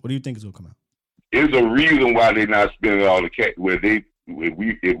coming out? What do you think is gonna come out? There's a reason why they're not spending all the cash. If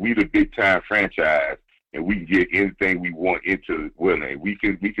we the big time franchise and we can get anything we want into winning, we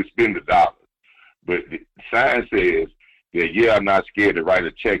can spend the dollars. But the science says that I'm not scared to write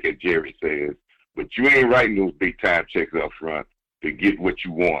a check, as Jerry says, but you ain't writing those big time checks up front to get what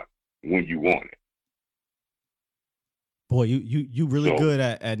you want when you want it. Boy, you really good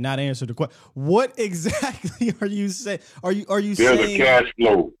at not answering the question. What exactly are you saying? Are you saying there's a cash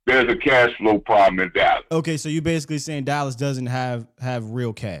flow? There's a cash flow problem in Dallas. Okay, so you basically saying Dallas doesn't have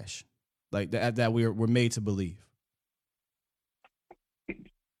real cash, like that we're made to believe.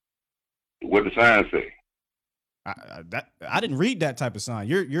 What the sign say? I didn't read that type of sign.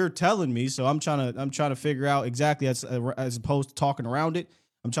 You're telling me, so I'm trying to figure out exactly as opposed to talking around it.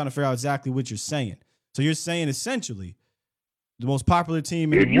 I'm trying to figure out exactly what you're saying. So you're saying essentially the most popular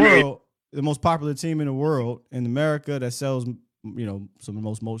team in the world in America that sells, some of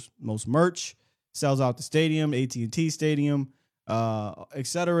the most merch, sells out the stadium, AT&T Stadium, et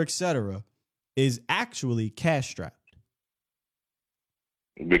cetera, is actually cash strapped.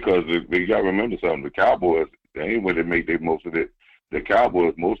 Because you got to remember something. The Cowboys, anyway, they make most of it. The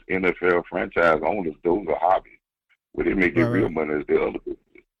Cowboys, most NFL franchise owners, those are hobbies. Where they make their real money is their other business.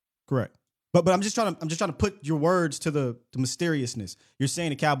 Correct. But I'm just trying to put your words to the mysteriousness. You're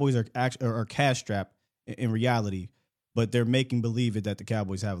saying the Cowboys are cash strapped in reality, but they're making believe that the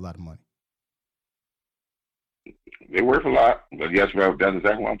Cowboys have a lot of money. They worth a lot, but yes, that's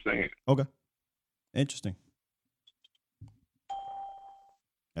exactly what I'm saying. Okay. Interesting.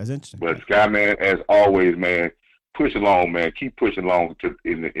 That's interesting. But Sky, man, as always, man, push along, man. Keep pushing along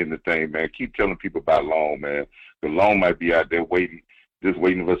in the thing, man. Keep telling people about Long, man. The Long might be out there waiting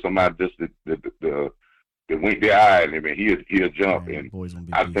for somebody just to wink their eye at him, and he'll jump. Man, and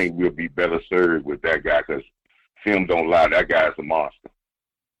I think we'll be better served with that guy because film don't lie. That guy's a monster.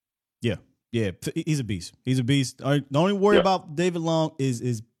 Yeah, he's a beast. He's a beast. The only worry about David Long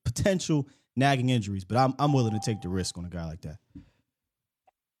is potential nagging injuries, but I'm willing to take the risk on a guy like that.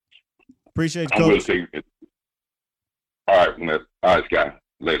 Appreciate it, Coach. All right, Sky.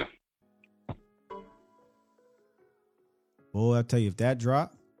 Later. Boy, I tell you, if that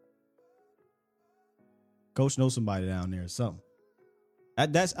drop, Coach knows somebody down there or something. I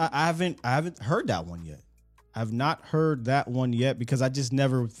haven't heard that one yet. I've not heard that one yet because I just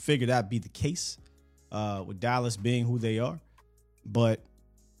never figured that'd be the case with Dallas being who they are. But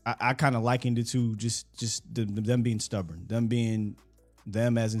I kind of likened it to just them being stubborn,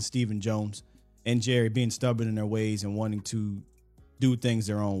 them as in Stephen Jones and Jerry being stubborn in their ways and wanting to do things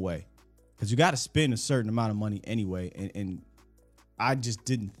their own way. Because you got to spend a certain amount of money anyway. And I just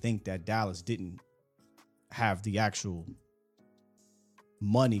didn't think that Dallas didn't have the actual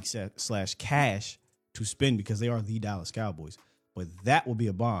money / cash to spend because they are the Dallas Cowboys. But that will be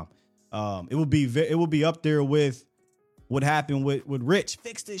a bomb. It will be up there with what happened with Rich.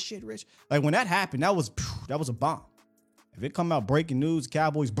 Fix this shit, Rich. Like when that happened, that was a bomb. If it come out breaking news,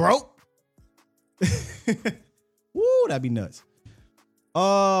 Cowboys broke. Woo, that'd be nuts.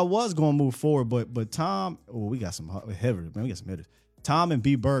 Was gonna move forward, but Tom, we got some hitters, man. We got some hitters. Tom and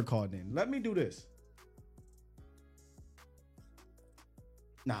B Bird called in. Let me do this.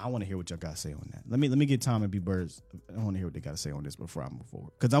 Nah, I want to hear what y'all got to say on that. Let me get Tom and B Birds. I want to hear what they got to say on this before I move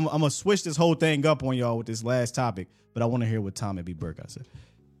forward. Because I'm gonna switch this whole thing up on y'all with this last topic, but I want to hear what Tom and B Bird got to say.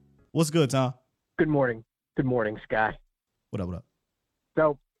 What's good, Tom? Good morning. Good morning, Sky. What up?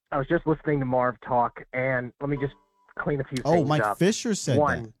 So I was just listening to Marv talk, and let me just clean a few things up. Oh, Mike Fisher said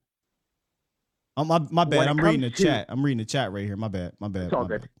that. Oh, my bad. I'm reading the chat. I'm reading the chat right here. My bad. It's all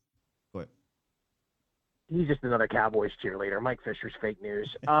good. Bad. Go ahead. He's just another Cowboys cheerleader. Mike Fisher's fake news.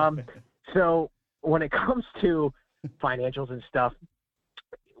 So when it comes to financials and stuff,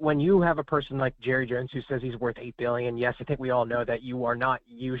 when you have a person like Jerry Jones who says he's worth $8 billion, yes, I think we all know that you are not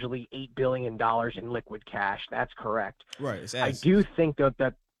usually $8 billion in liquid cash. That's correct. Right. I do think though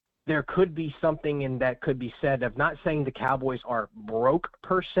that there could be something in that could be said of not saying the Cowboys are broke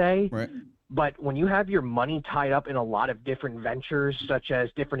per se, right, but when you have your money tied up in a lot of different ventures, such as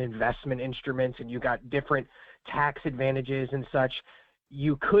different investment instruments, and you got different tax advantages and such,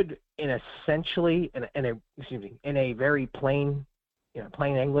 you could, in a very plain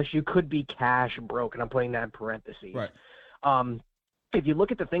English, you could be cash broke, and I'm putting that in parentheses. Right. If you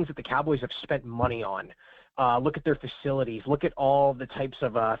look at the things that the Cowboys have spent money on, look at their facilities, look at all the types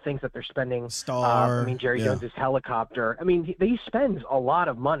of things that they're spending. Jerry Jones's helicopter. He spends a lot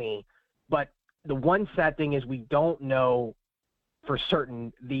of money. But the one sad thing is we don't know for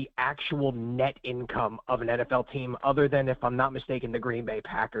certain the actual net income of an NFL team other than, if I'm not mistaken, the Green Bay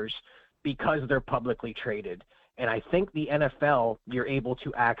Packers, because they're publicly traded. And I think the NFL you're able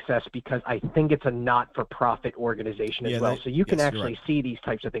to access because I think it's a not-for-profit organization as well. So you can actually see these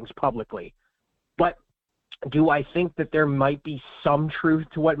types of things publicly. But do I think that there might be some truth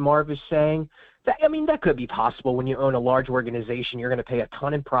to what Marv is saying? That could be possible. When you own a large organization, you're going to pay a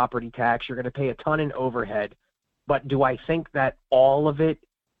ton in property tax. You're going to pay a ton in overhead. But do I think that all of it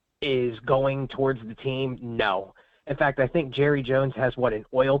is going towards the team? No. In fact, I think Jerry Jones has, an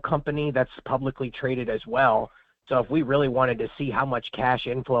oil company that's publicly traded as well. So if we really wanted to see how much cash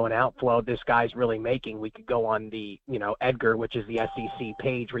inflow and outflow this guy's really making, we could go on the, Edgar, which is the SEC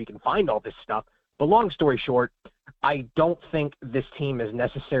page where you can find all this stuff. But long story short, I don't think this team is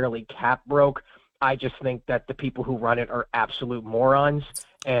necessarily cap broke. I just think that the people who run it are absolute morons,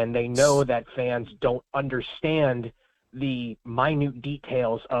 and they know that fans don't understand the minute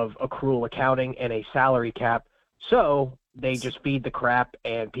details of accrual accounting and a salary cap. So they just feed the crap,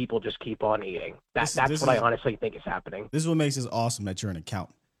 and people just keep on eating. That's what I honestly think is happening. This is what makes it awesome that you're an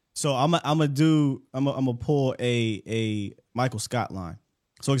accountant. So I'm gonna pull a Michael Scott line.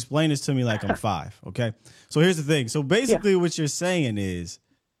 So explain this to me like I'm 5, okay? So here's the thing. So basically what you're saying is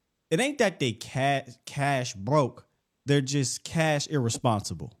it ain't that they cash broke. They're just cash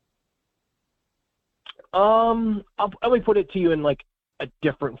irresponsible. Let me put it to you in like a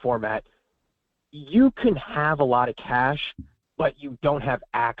different format. You can have a lot of cash, but you don't have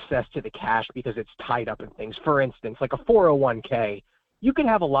access to the cash because it's tied up in things. For instance, like a 401k, you can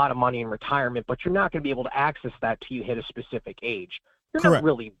have a lot of money in retirement, but you're not going to be able to access that till you hit a specific age. You're Correct. not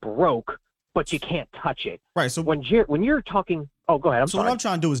really broke, but you can't touch it. Right. So when you're talking, Oh, go ahead. I'm sorry. What I'm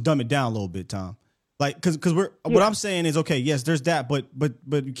trying to do is dumb it down a little bit, Tom. Like, because what I'm saying is, okay, yes, there's that, but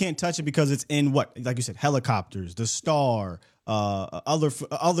you can't touch it because it's in what, like you said, helicopters, the Star,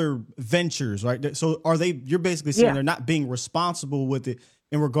 other ventures, right? So you're basically saying they're not being responsible with it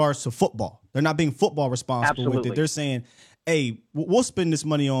in regards to football. They're not being football responsible with it. They're saying, hey, we'll spend this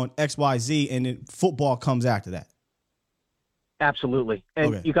money on X, Y, Z, and then football comes after that. Absolutely.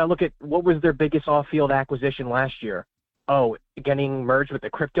 And you got to look at what was their biggest off-field acquisition last year. Oh, getting merged with the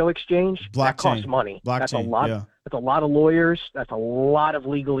crypto exchange? Blockchain. That costs money. Blockchain, that's a lot. Yeah. That's a lot of lawyers. That's a lot of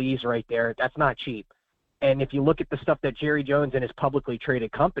legalese right there. That's not cheap. And if you look at the stuff that Jerry Jones and his publicly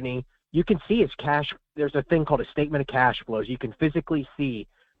traded company, you can see his cash. There's a thing called a statement of cash flows. You can physically see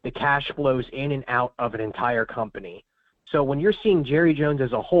the cash flows in and out of an entire company. So when you're seeing Jerry Jones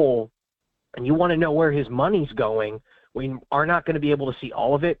as a whole and you want to know where his money's going, we are not going to be able to see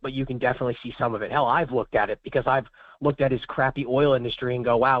all of it, but you can definitely see some of it. Hell, I've looked at it because I've looked at his crappy oil industry and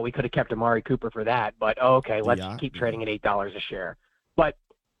go, wow, we could have kept Amari Cooper for that. But, okay, let's keep trading at $8 a share. But,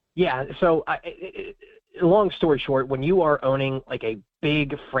 yeah, so long story short, when you are owning like a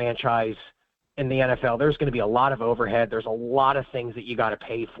big franchise in the NFL, there's going to be a lot of overhead. There's a lot of things that you got to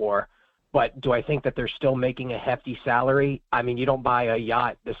pay for. But do I think that they're still making a hefty salary? I mean, you don't buy a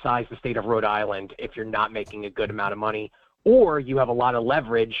yacht the size of the state of Rhode Island if you're not making a good amount of money, or you have a lot of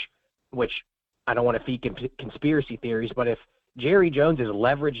leverage, which I don't want to feed conspiracy theories, but if Jerry Jones is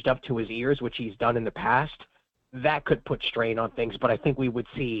leveraged up to his ears, which he's done in the past, that could put strain on things. But I think we would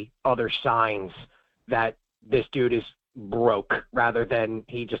see other signs that this dude is broke rather than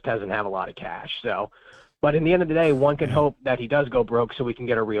he just doesn't have a lot of cash. So, but in the end of the day, one can hope that he does go broke so we can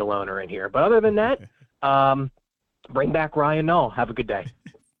get a real owner in here. But other than that, bring back Ryan Null. Have a good day.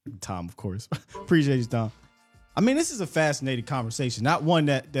 Tom, of course. Appreciate you, Tom. I mean, this is a fascinating conversation. Not one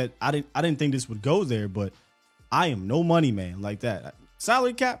that I didn't think this would go there, but I am no money man like that.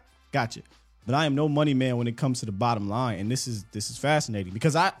 Salary cap, gotcha. But I am no money man when it comes to the bottom line. And this is fascinating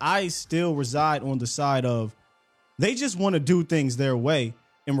because I still reside on the side of they just want to do things their way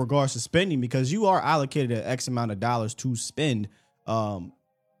in regards to spending, because you are allocated an X amount of dollars to spend on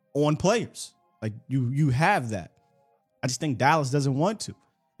players. Like you have that. I just think Dallas doesn't want to.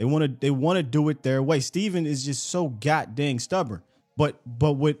 They want to do it their way. Steven is just so goddamn stubborn. But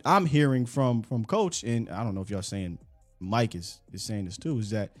what I'm hearing from Coach, and I don't know if y'all saying Mike is saying this too,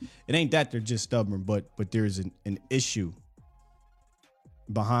 is that it ain't that they're just stubborn, but there's an issue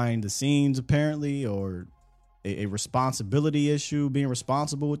behind the scenes apparently, or a responsibility issue, being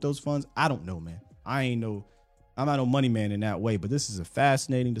responsible with those funds. I don't know, man. I'm not no money man in that way, but this is a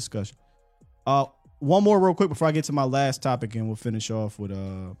fascinating discussion. One more real quick before I get to my last topic, and we'll finish off with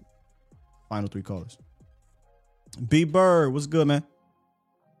final three callers. B Bird, what's good, man?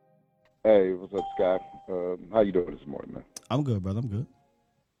 Hey, what's up, Scott? How you doing this morning, man? I'm good, brother. I'm good.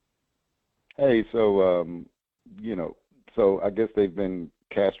 Hey, so so I guess they've been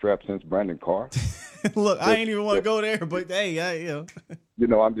cash strapped since Brandon Carr. Look, I ain't even want to go there, but hey,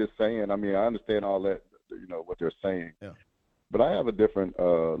 I'm just saying. I mean, I understand all that, what they're saying. Yeah. But I have a different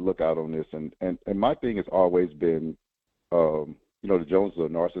lookout on this, and my thing has always been, the Joneses are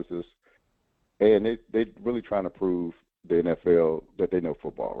narcissists, and they really trying to prove the NFL that they know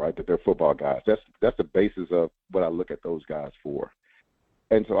football, right? That they're football guys. That's the basis of what I look at those guys for.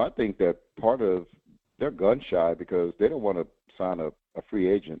 And so I think that part of they're gun shy because they don't want to sign a free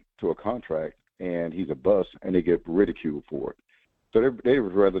agent to a contract and he's a bust and they get ridiculed for it. So they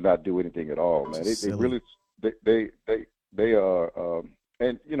would rather not do anything at all, man. They are,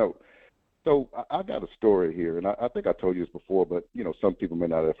 so I got a story here, and I think I told you this before, but, some people may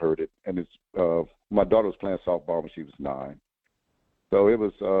not have heard it. And it's my daughter was playing softball when she was 9. So it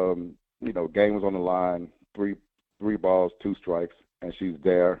was, game was on the line, three balls, 2 strikes, and she's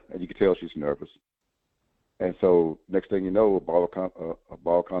there, and you can tell she's nervous. And so next thing you know, a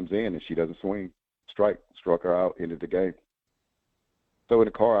ball comes in, and she doesn't swing. Struck her out, ended the game. So in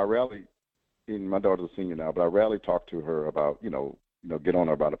the car, I rarely, and my daughter's a senior now, but I rarely talk to her about, get on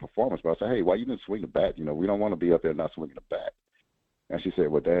her about a performance. But I say, hey, why you didn't swing the bat? We don't want to be up there not swinging the bat. And she said,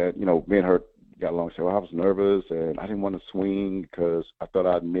 well, Dad, me and her got along. She said, well, I was nervous, and I didn't want to swing because I thought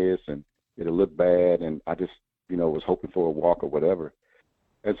I'd miss, and it'll look bad, and I just, was hoping for a walk or whatever.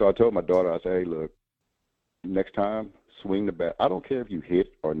 And so I told my daughter, I said, hey, look, next time, swing the bat. I don't care if you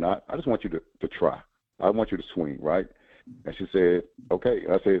hit or not. I just want you to try. I want you to swing, right? And she said, okay.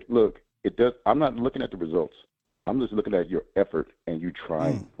 I said, look, I'm not looking at the results. I'm just looking at your effort and you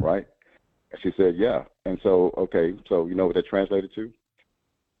trying, right? And she said, yeah. And so, okay, so you know what that translated to?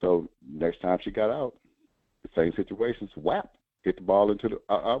 So next time she got out, the same situations, whap, hit the ball into the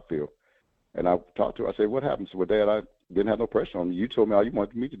outfield. And I talked to her. I said, what happened? So, well, Dad, I didn't have no pressure on me. You told me all you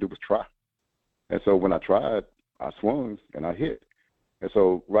wanted me to do was try. And so when I tried, I swung and I hit. And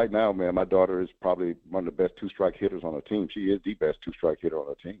so right now, man, my daughter is probably one of the best two-strike hitters on her team. She is the best two-strike hitter on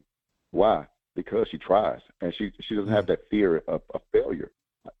her team. Why? Because she tries, and she doesn't have that fear of failure.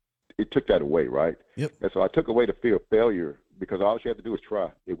 It took that away, right? Yep. And so I took away the fear of failure because all she had to do was try.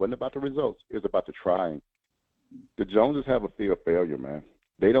 It wasn't about the results. It was about the trying. The Joneses have a fear of failure, man.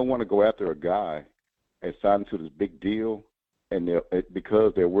 They don't want to go after a guy and sign into this big deal and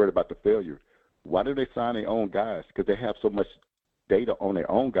because they're worried about the failure. Why do they sign their own guys? Because they have so much data on their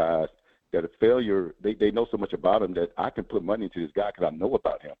own guys that a failure, they know so much about him that I can put money into this guy because I know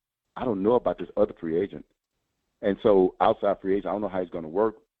about him. I don't know about this other free agent. And so outside free agent, I don't know how he's going to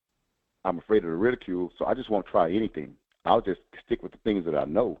work. I'm afraid of the ridicule, so I just won't try anything. I'll just stick with the things that I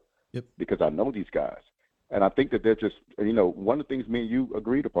know because I know these guys. And I think that they're just, one of the things me and you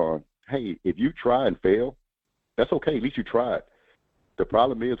agreed upon, hey, if you try and fail, that's okay. At least you tried. The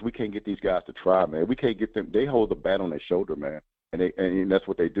problem is we can't get these guys to try, man. We can't get them. They hold the bat on their shoulder, man, and that's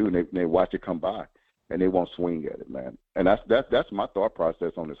what they do. And they watch it come by, and they won't swing at it, man. And that's my thought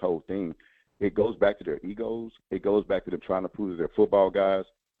process on this whole thing. It goes back to their egos. It goes back to them trying to prove that they're football guys,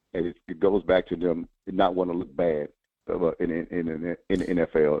 and it goes back to them not wanting to look bad in the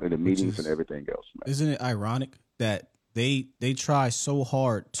NFL, in the meetings and everything else, man. Isn't it ironic that they try so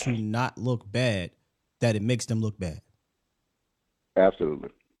hard to not look bad that it makes them look bad? Absolutely.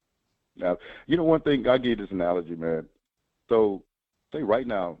 Now, one thing, I'll give you this analogy, man. So, say right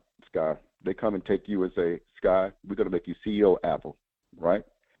now, Sky, they come and take you and say, Sky, we're going to make you CEO of Apple, right?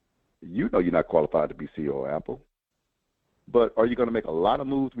 You know you're not qualified to be CEO of Apple. But are you going to make a lot of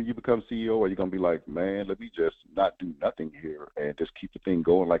moves when you become CEO, or are you going to be like, man, let me just not do nothing here and just keep the thing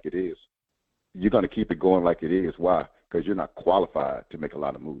going like it is? You're going to keep it going like it is. Why? Because you're not qualified to make a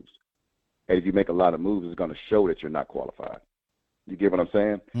lot of moves. And if you make a lot of moves, it's going to show that you're not qualified. You get what I'm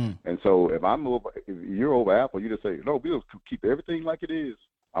saying? And so if if you're over Apple, you just say, no, we'll keep everything like it is.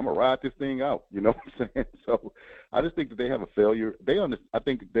 I'm going to ride this thing out. You know what I'm saying? So I just think that they have a failure. I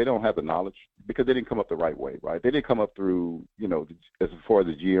think they don't have the knowledge because they didn't come up the right way, right? They didn't come up through, as far as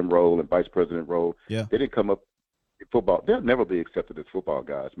the GM role and vice president role. Yeah. They didn't come up in football. They'll never be accepted as football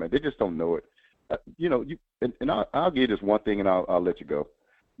guys, man. They just don't know it. I'll give you this one thing and I'll let you go.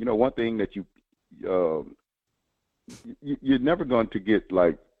 One thing that you're never going to get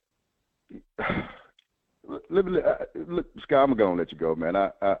like look, Sky, I'm going to let you go, man.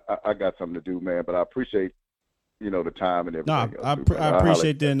 I got something to do, man, but I appreciate the time and everything. No, I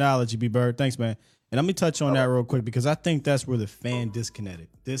appreciate the analogy, B Bird. Thanks, man. And let me touch on that real quick because I think that's where the fan disconnect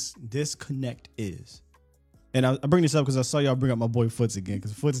is. And I bring this up because I saw y'all bring up my boy Foots again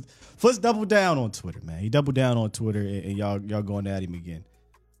because Foots doubled down on Twitter, man. He doubled down on Twitter and y'all going at him again.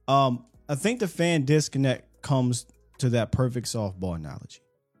 I think the fan disconnect comes to that perfect softball analogy.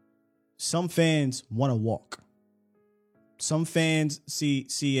 Some fans want to walk. Some fans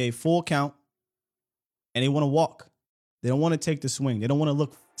see a full count and they want to walk. They don't want to take the swing. They don't want to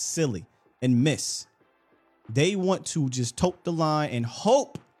look silly and miss. They want to just tote the line and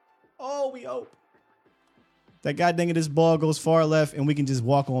hope. Oh, we hope that god dang it, this ball goes far left and we can just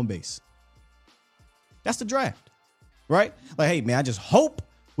walk on base. That's the draft, right? Like, hey, man, I just hope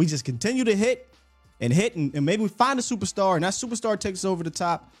we just continue to hit and maybe we find a superstar and that superstar takes over the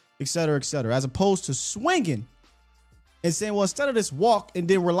top, et cetera, as opposed to swinging and saying, well, instead of this walk and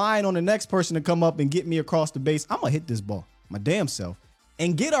then relying on the next person to come up and get me across the base, I'm going to hit this ball my damn self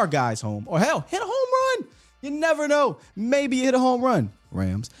and get our guys home. Or hell, hit a home run. You never know. Maybe you hit a home run,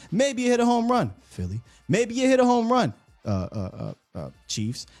 Rams. Maybe you hit a home run, Philly. Maybe you hit a home run,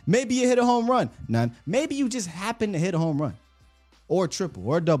 Chiefs. Maybe you hit a home run, none. Maybe you just happen to hit a home run or a triple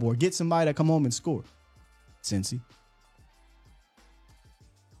or a double or get somebody to come home and score. Cincy.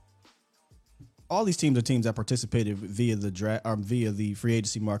 All these teams are teams that participated via the draft or via the free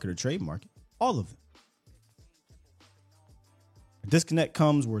agency market or trade market. All of them. A disconnect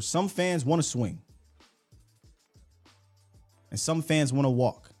comes where some fans want to swing and some fans want to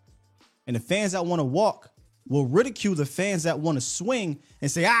walk. And the fans that want to walk will ridicule the fans that want to swing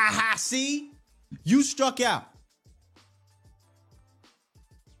and say, aha, see, you struck out.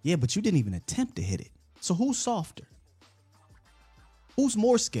 Yeah, but you didn't even attempt to hit it. So who's softer? Who's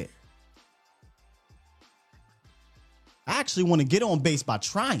more scared? I actually want to get on base by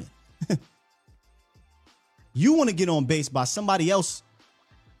trying. You want to get on base by somebody else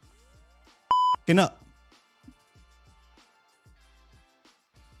f***ing up.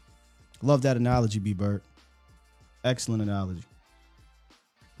 Love that analogy, B-Bird. Excellent analogy.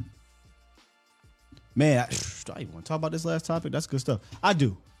 Man, do I even want to talk about this last topic? That's good stuff. I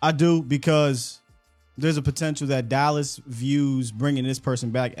do because there's a potential that Dallas views bringing this person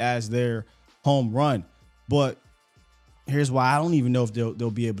back as their home run. But here's why I don't even know if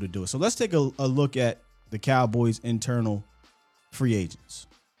they'll be able to do it. So let's take a look at the Cowboys' internal free agents.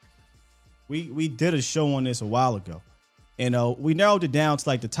 We did a show on this a while ago, and we narrowed it down to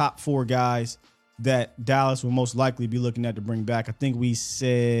like the top 4 guys that Dallas will most likely be looking at to bring back. I think we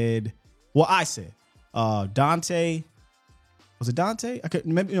said, I said Dante. Was it Dante? I could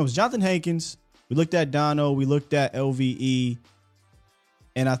remember. It was Jonathan Hankins. We looked at Dono. We looked at LVE,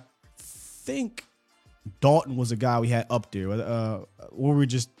 and I think Dalton was a guy we had up there. What we were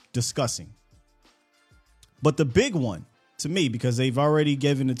just discussing. But the big one to me, because they've already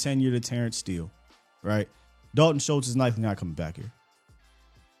given the 10-year to Terrence Steele, right? Dalton Schultz is likely not coming back here.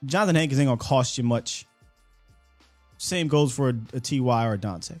 Jonathan Hankins ain't going to cost you much. Same goes for a T.Y. or a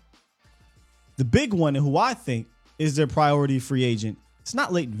Dante. The big one, and who I think is their priority free agent, it's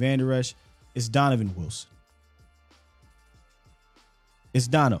not Leighton Vander Esch, it's Donovan Wilson. It's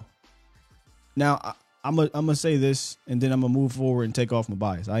Dono. Now, I'm gonna say this, and then I'm going to move forward and take off my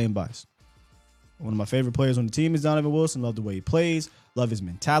bias. I am biased. One of my favorite players on the team is Donovan Wilson. Love the way he plays. Love his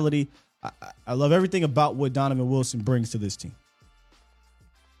mentality. I love everything about what Donovan Wilson brings to this team.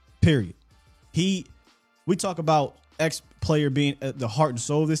 Period. We talk about ex-player being the heart and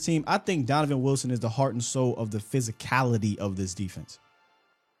soul of this team. I think Donovan Wilson is the heart and soul of the physicality of this defense.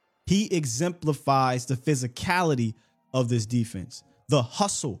 He exemplifies the physicality of this defense, the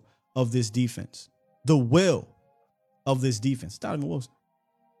hustle of this defense, the will of this defense. Donovan Wilson.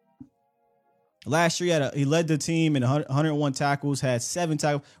 Last year, he led the team in 101 tackles, had 7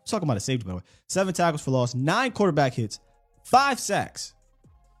 tackles. We're talking about a safety, by the way. 7 tackles for loss, 9 quarterback hits, 5 sacks.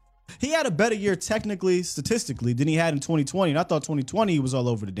 He had a better year technically, statistically, than he had in 2020. And I thought 2020 he was all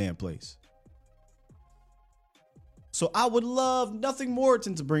over the damn place. So I would love nothing more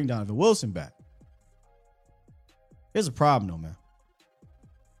than to bring Donovan Wilson back. Here's a problem, though, man.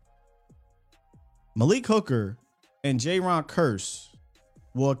 Malik Hooker and Jaron Kearse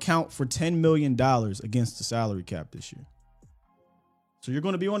will account for $10 million against the salary cap this year. So you're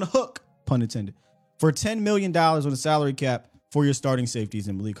going to be on the hook, pun intended, for $10 million on the salary cap for your starting safeties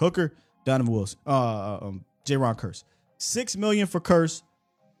in Malik Hooker, Donovan Wilson, Jaron Kearse. $6 million for Kearse,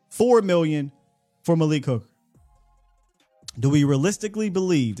 $4 million for Malik Hooker. Do we realistically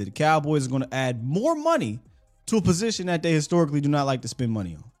believe that the Cowboys are going to add more money to a position that they historically do not like to spend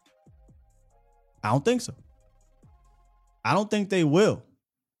money on? I don't think so. I don't think they will.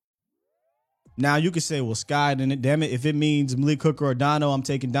 Now, you could say, well, Sky, then damn it, if it means Malik Hooker or Dono, I'm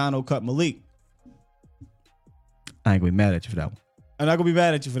taking Dono, cut Malik. I ain't going to be mad at you for that one. I'm not going to be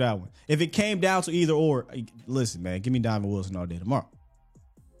mad at you for that one. If it came down to either or, listen, man, give me Donovan Wilson all day tomorrow.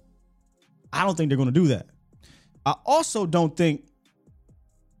 I don't think they're going to do that. I also don't think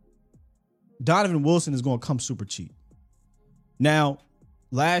Donovan Wilson is going to come super cheap. Now,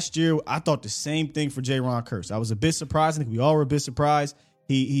 last year, I thought the same thing for Jaron Kearse. I was a bit surprised. I think we all were a bit surprised.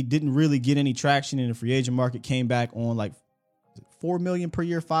 He didn't really get any traction in the free agent market. Came back on like $4 million per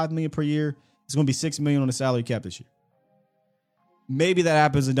year, $5 million per year. It's going to be $6 million on the salary cap this year. Maybe that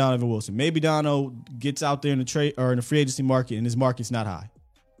happens to Donovan Wilson. Maybe Dono gets out there in the trade or in the free agency market and his market's not high.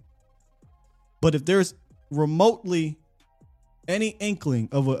 But if there's remotely any inkling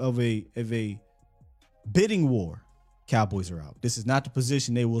of a bidding war, Cowboys are out. This is not the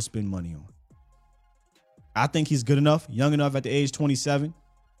position they will spend money on. I think he's good enough, young enough at the age 27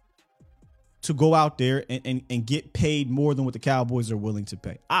 to go out there and get paid more than what the Cowboys are willing to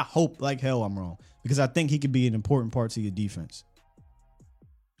pay. I hope like hell I'm wrong because I think he could be an important part to your defense.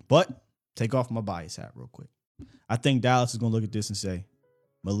 But take off my bias hat real quick. I think Dallas is going to look at this and say,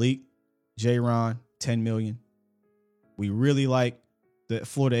 Malik, J-Ron, $10 million. We really like the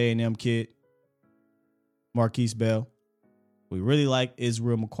Florida A&M kid, Marquise Bell. We really like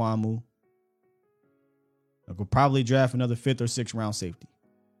Israel Mukuamu. We'll probably draft another 5th or 6th round safety.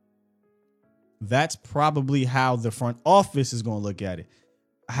 That's probably how the front office is going to look at it.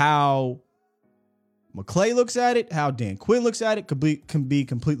 How McClay looks at it, how Dan Quinn looks at it can be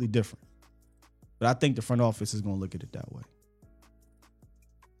completely different. But I think the front office is going to look at it that way.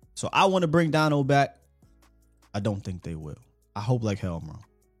 So I want to bring Dono back. I don't think they will. I hope like hell I'm wrong.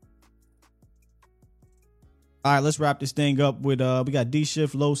 All right, let's wrap this thing up with we got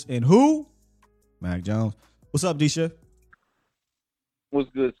D-Shift, Los, and who? Mac Jones. What's up, D-Shift? What's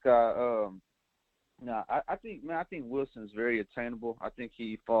good, Sky? I think Wilson's very attainable. I think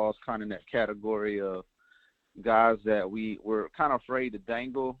he falls kind of in that category of guys that we were kind of afraid to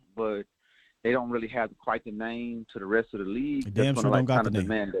dangle, but they don't really have quite the name to the rest of the league. Damn sure don't got the name.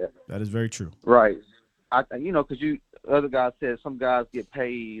 Demand that. That is very true. Right. because other guys said some guys get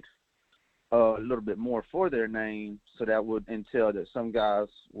paid a little bit more for their name, so that would entail that some guys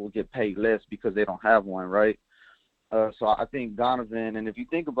will get paid less because they don't have one, right? So I think Donovan, and if you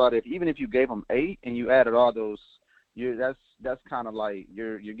think about it, even if you gave him 8 and you added all those, that's kind of like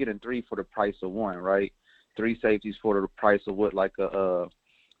you're getting 3 for the price of 1, right? 3 safeties for the price of what like a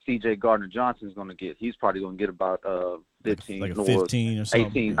C.J. Gardner-Johnson is going to get. He's probably going to get about 15, like a 15 or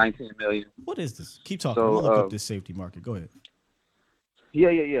something. 18, 19 million. What is this? Keep talking. I'm gonna look up this safety market. Go ahead.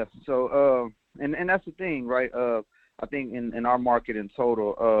 Yeah. So and that's the thing, right? I think in our market in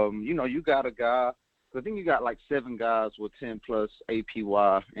total, you got a guy. I think you got like 7 guys with 10 plus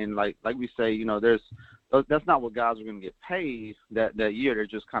APY, and like we say, that's not what guys are going to get paid that year. They're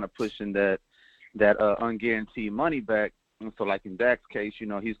just kind of pushing that unguaranteed money back. And so, like in Dak's case,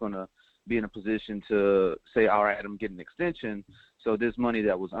 he's going to be in a position to say, all right, I'm getting an extension. So this money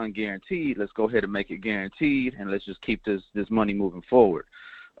that was unguaranteed, let's go ahead and make it guaranteed, and let's just keep this money moving forward.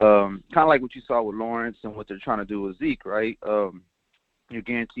 Kind of like what you saw with Lawrence and what they're trying to do with Zeke, right? Your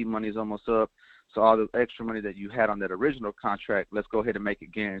guaranteed money is almost up. So all the extra money that you had on that original contract, let's go ahead and make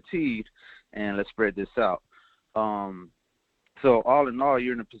it guaranteed, and let's spread this out. So all in all,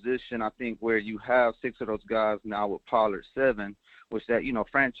 you're in a position, I think, where you have 6 of those guys now with Pollard 7, which that,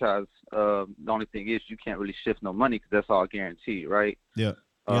 franchise, the only thing is you can't really shift no money because that's all guaranteed, right? Yeah,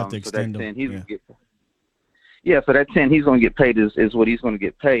 you have to extend them. So that 10 he's going to get paid is what he's going to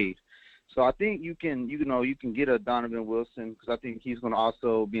get paid. So I think you can get a Donovan Wilson because I think he's going to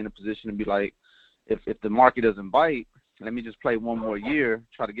also be in a position to be like, if the market doesn't bite, let me just play one more year,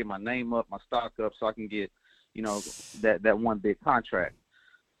 try to get my name up, my stock up, so I can get, that one big contract.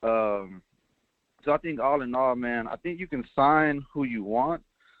 So I think all in all, man, I think you can sign who you want.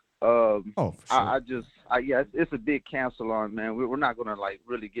 For sure. It's a big cancel on, man. We're not gonna like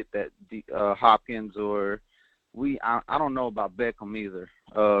really get that Hopkins or I don't know about Beckham either.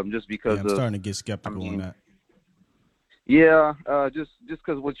 Just because I'm starting to get skeptical on that. Yeah, just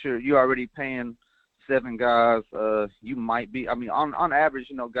because what you're already paying 7 guys, you might be. I mean, on average,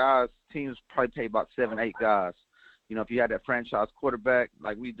 teams probably pay about 7, 8 guys. If you had that franchise quarterback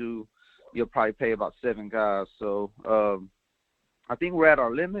like we do, you'll probably pay about 7 guys. So I think we're at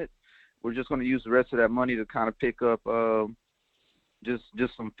our limit. We're just going to use the rest of that money to kind of pick up just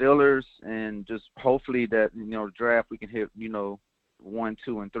some fillers and just hopefully that draft we can hit 1,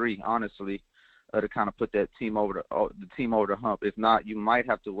 2, and 3. Honestly. To kind of put that team over the hump. If not, you might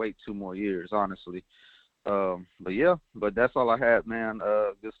have to wait 2 more years, honestly. But that's all I had, man.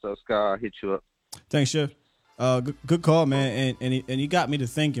 Good stuff, Sky. I'll hit you up. Thanks, Chef. Good call, man. And he got me to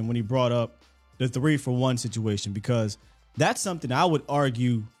thinking when he brought up the 3-for-1 situation, because that's something I would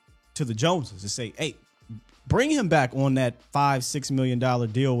argue to the Joneses to say, hey, bring him back on that $5-6 million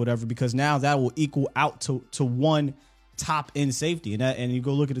deal, whatever, because now that will equal out to one top end safety, and you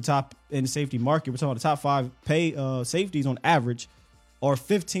go look at the top end safety market. We're talking about the top 5 pay safeties on average are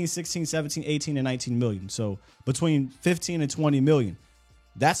 15, 16, 17, 18, and 19 million. So between 15 and 20 million,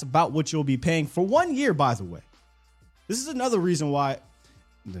 that's about what you'll be paying for 1 year. By the way, this is another reason why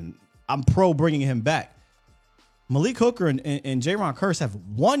I'm pro bringing him back. Malik Hooker and Jaron Kearse have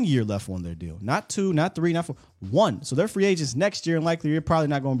 1 year left on their deal, not 2, not 3, not 4, 1. So they're free agents next year, and likely you're probably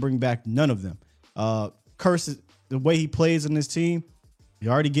not going to bring back none of them. Kearse, the way he plays in this team,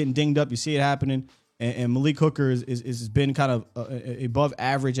 you're already getting dinged up. You see it happening. And Malik Hooker is been kind of above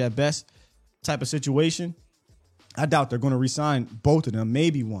average at best type of situation. I doubt they're going to re-sign both of them,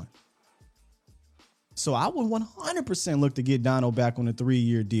 maybe one. So I would 100% look to get Dono back on a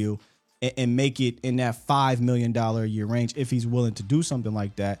 3-year deal and make it in that $5 million a year range if he's willing to do something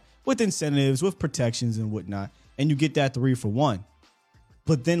like that with incentives, with protections and whatnot. And you get that 3-for-1.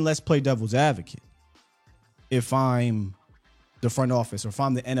 But then let's play devil's advocate. If I'm the front office or if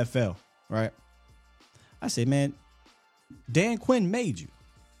I'm the NFL, right? I say, man, Dan Quinn made you.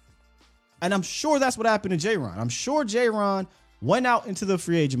 And I'm sure that's what happened to J-Ron. I'm sure J-Ron went out into the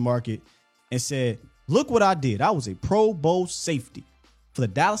free agent market and said, look what I did. I was a Pro Bowl safety for the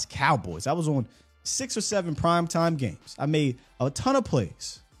Dallas Cowboys. I was on 6 or 7 primetime games. I made a ton of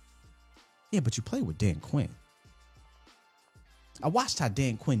plays. Yeah, but you played with Dan Quinn. I watched how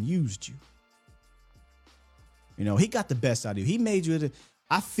Dan Quinn used you. He got the best out of you. He made you.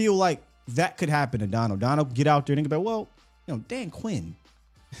 I feel like that could happen to Dono. Dono get out there and think about, well, Dan Quinn,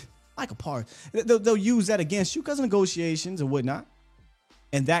 like a part. They'll use that against you because of negotiations and whatnot.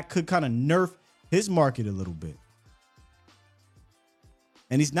 And that could kind of nerf his market a little bit.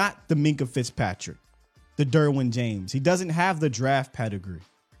 And he's not the Minkah Fitzpatrick, the Derwin James. He doesn't have the draft pedigree.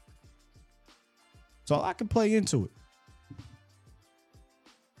 So I can play into it.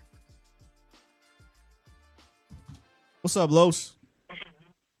 What's up, Los?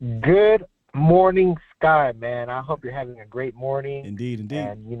 Good morning, Sky, man. I hope you're having a great morning. Indeed.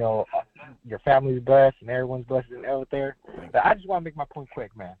 And, you know, your family's blessed and everyone's blessed out there. But I just want to make my point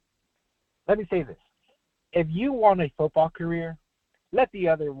quick, man. Let me say this. If you want a football career, let the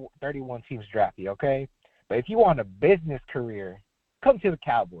other 31 teams draft you, okay? But if you want a business career, come to the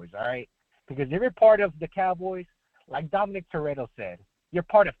Cowboys, all right? Because if you're part of the Cowboys, like Dominic Toretto said, you're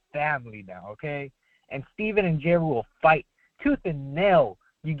part of family now, okay? And Steven and Jerry will fight tooth and nail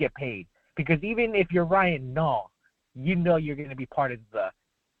you get paid. Because even if you're Ryan Nall, you know you're going to be part of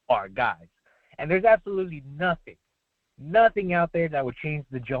our guys. And there's absolutely nothing out there that would change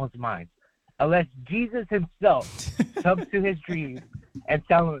the Jones minds. Unless Jesus himself comes to his dreams and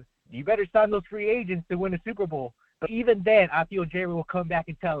tell him, you better sign those free agents to win a Super Bowl. But even then, I feel Jerry will come back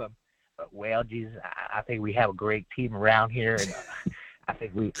and tell him, well, Jesus, I think we have a great team around here. And I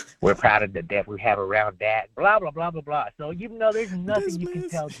think we're proud of the depth we have around that. Blah, blah, blah, blah, blah. So, you know, there's nothing you can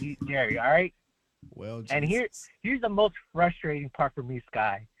tell Jerry, all right? Well, Jesus. And here's the most frustrating part for me,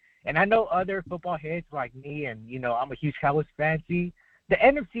 Sky. And I know other football heads like me, and, you know, I'm a huge Cowboys fan. See, the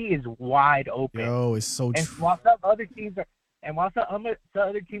NFC is wide open. Yo, it's so and true. While some other teams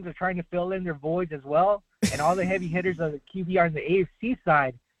are trying to fill in their voids as well, and all the heavy hitters of the QB are on the AFC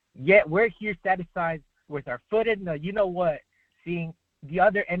side, yet we're here satisfied with our foot in the you-know-what, seeing the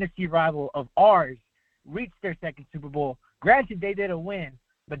other NFC rival of ours reach their second Super Bowl. Granted, they didn't win,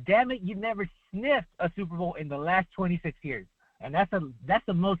 but damn it, you never sniffed a Super Bowl in the last 26 years. And that's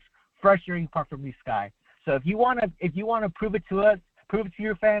the most frustrating part for me, Sky. So if you wanna prove it to us, prove it to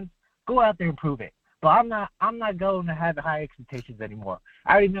your fans, go out there and prove it. But I'm not going to have high expectations anymore.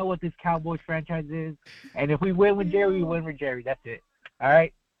 I already know what this Cowboys franchise is, and if we win with Jerry, we win with Jerry. That's it. All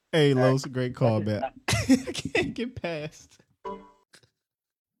right. Hey, Los, great call back. I can't get past.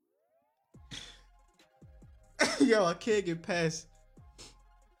 Yo, I can't get past.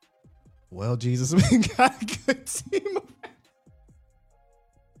 Well, Jesus, we got a good team.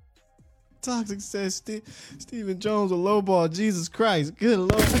 Toxic says Stephen Jones a lowball. Jesus Christ. Good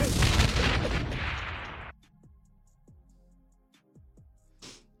Lord.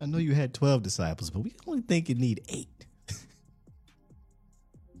 I know you had 12 disciples, but we only think you need 8.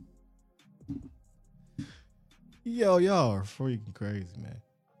 Yo, y'all are freaking crazy, man.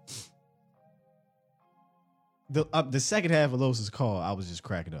 The second half of Los's call, I was just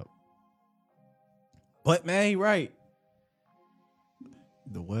cracking up. But, man, he right.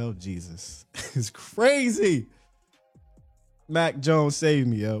 The well Jesus is crazy. Mac Jones saved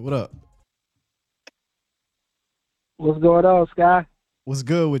me, yo. What up? What's going on, Sky? What's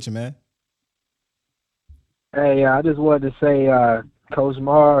good with you, man? Hey, I just wanted to say, Coach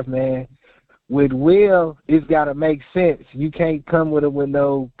Marv, man, with Will, it's got to make sense. You can't come with him with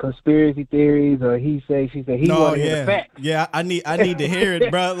no conspiracy theories or he say, she say. He want to hear the facts. Yeah, I need to hear it,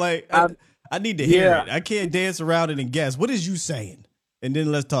 bro. Like, I need to hear it. I can't dance around it and guess. What is you saying? And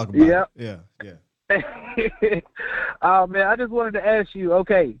then let's talk about it. Yeah. Oh, man, I just wanted to ask you,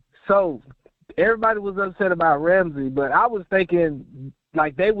 okay, so everybody was upset about Ramsey, but I was thinking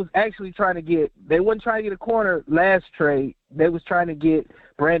like they was actually trying to get – they wasn't trying to get a corner last trade. They was trying to get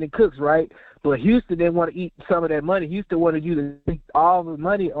Brandon Cooks, right? But Houston didn't want to eat some of that money. Houston wanted you to eat all the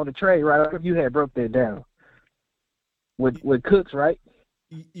money on the trade, right? You had broke that down with Cooks, right?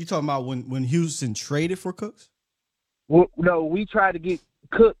 You talking about when Houston traded for Cooks? Well, no, we tried to get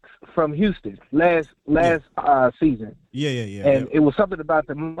Cooks from Houston last season. Yeah. And it was something about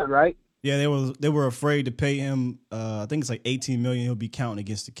the money, right? Yeah, they were afraid to pay him. I think it's like $18 million. He'll be counting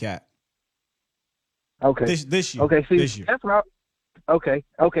against the cap. Okay. This year. Okay. See, this year. That's what Okay.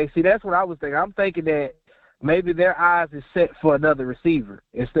 See, that's what I was thinking. I'm thinking that maybe their eyes is set for another receiver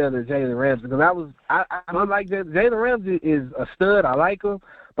instead of Jalen Ramsey. Because I like that. Jalen Ramsey is a stud. I like him.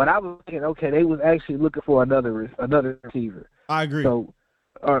 But I was thinking, okay, they was actually looking for another receiver. I agree. So,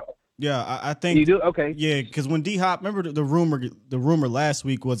 yeah, I think you do. Okay. Yeah, because when D-Hop, remember the rumor last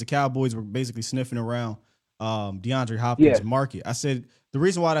week was the Cowboys were basically sniffing around DeAndre Hopkins' market. I said the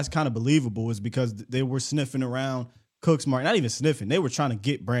reason why that's kind of believable is because they were sniffing around Cooks' market. Not even sniffing. They were trying to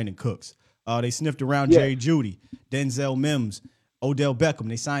get Brandon Cooks. They sniffed around Jerry Jeudy, Denzel Mims, Odell Beckham.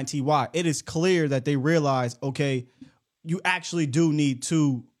 They signed T.Y. It is clear that they realize, okay, you actually do need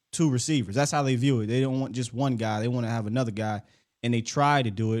two receivers. That's how they view it. They don't want just one guy. They want to have another guy. And they try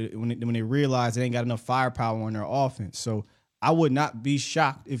to do it when they realize they ain't got enough firepower on their offense. So I would not be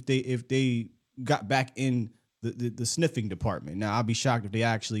shocked if they got back in the sniffing department. Now I'll be shocked if they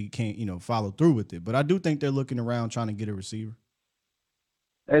actually can't follow through with it. But I do think they're looking around trying to get a receiver.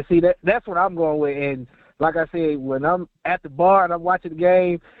 And see that's what I'm going with. And like I said, when I'm at the bar and I'm watching the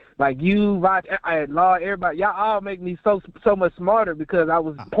game, Like you, Law, everybody, y'all all make me so much smarter because I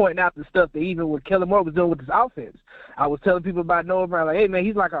was pointing out the stuff that even what Kellen Moore was doing with his offense. I was telling people about Noah Brown, like, hey, man,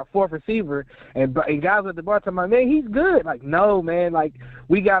 he's like our fourth receiver. And guys at the bar talking about, man, he's good. Like, no, man, like,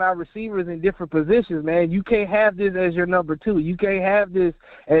 we got our receivers in different positions, man. You can't have this as your number two. You can't have this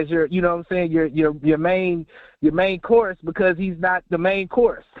as your, you know what I'm saying, your main course because he's not the main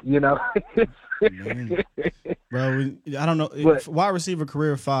course, you know. Bro, I don't know. Wide receiver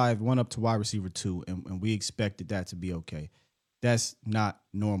career 5 went up to wide receiver 2, and we expected that to be okay. That's not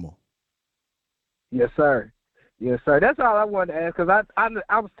normal. Yes, sir. Yes, sir. That's all I wanted to ask because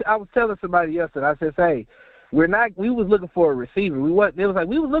I was telling somebody yesterday. I said, hey, we was looking for a receiver. It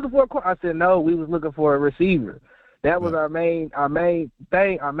was looking for a. I said no, we was looking for a receiver. That was our main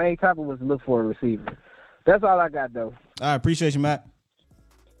thing. Our main topic was to look for a receiver. That's all I got though. I appreciate you, Matt.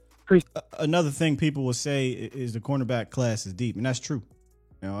 Another thing people will say is the cornerback class is deep, and that's true.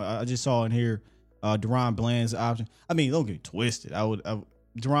 You know, I just saw in here Deron Bland's option. I mean, don't get it twisted.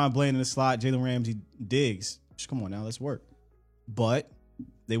 Deron Bland in the slot, Jalen Ramsey, Diggs. Come on now, let's work. But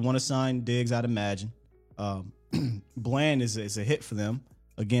they want to sign Diggs, I'd imagine. Bland is a hit for them.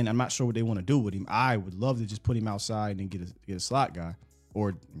 Again, I'm not sure what they want to do with him. I would love to just put him outside and get a slot guy. Or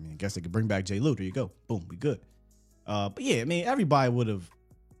I guess they could bring back Jay Lou. There you go. Boom, we good. But yeah, I mean, everybody would have.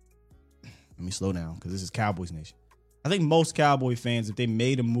 Let me slow down because this is Cowboys Nation. I think most Cowboy fans, if they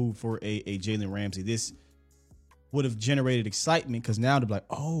made a move for a Jalen Ramsey, this would have generated excitement because now they're like,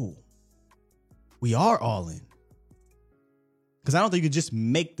 oh, we are all in. Because I don't think you could just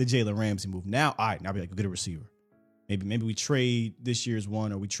make the Jalen Ramsey move. Now, all right, now be like, go get a receiver. Maybe we trade this year's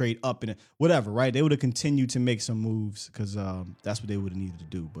one or we trade up in it, whatever, right? They would have continued to make some moves because that's what they would have needed to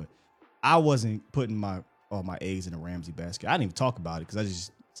do. But I wasn't putting all my eggs in a Ramsey basket. I didn't even talk about it because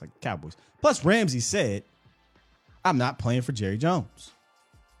it's like Cowboys. Plus, Ramsey said, I'm not playing for Jerry Jones.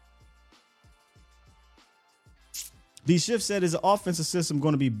 D. Schiff said, is the offensive system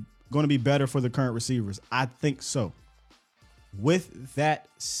going to be better for the current receivers? I think so. With that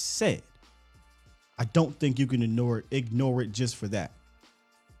said, I don't think you can ignore it just for that.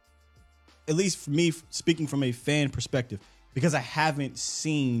 At least for me, speaking from a fan perspective, because I haven't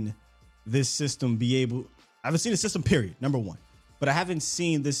seen this system I haven't seen the system, period, number one. But I haven't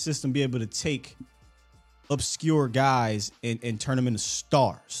seen this system be able to take obscure guys and turn them into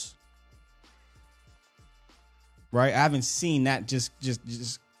stars. Right? I haven't seen that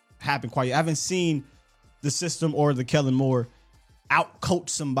just happen quite yet. I haven't seen the system or the Kellen Moore out-coach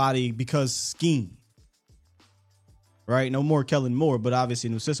somebody because scheme. Right? No more Kellen Moore, but obviously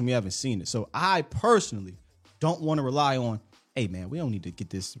in the system, we haven't seen it. So I personally don't want to rely on, hey, man, we don't need to get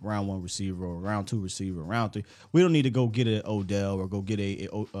this round 1 receiver or round 2 receiver, round 3. We don't need to go get an Odell or go get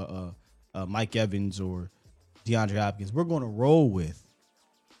a Mike Evans or DeAndre Hopkins. We're going to roll with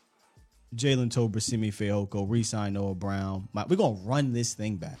Jalen Tolbert, Simi Fehoko, re-sign Noah Brown. We're going to run this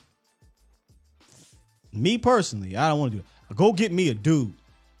thing back. Me personally, I don't want to do it. Go get me a dude.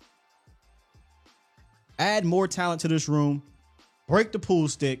 Add more talent to this room. Break the pool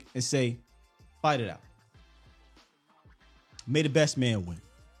stick and say, fight it out. May the best man win.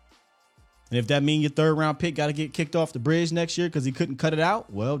 And if that means your 3rd round pick got to get kicked off the bridge next year because he couldn't cut it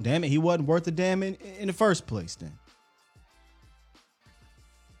out, well, damn it, he wasn't worth a damn in the first place then.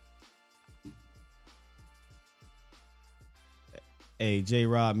 Hey,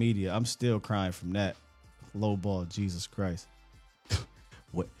 J-Rod Media, I'm still crying from that. Low ball, Jesus Christ.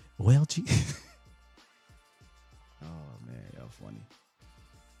 What? Well, G. Oh, man, y'all funny.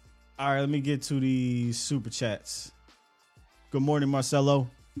 All right, let me get to the super chats. Good morning, Marcelo.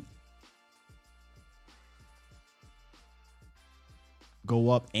 Go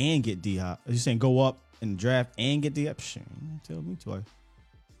up and get D-Hop. Are you saying go up and draft and get D-Hop? Shit, tell me twice.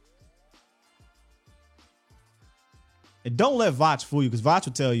 And don't let Vach fool you, because Vach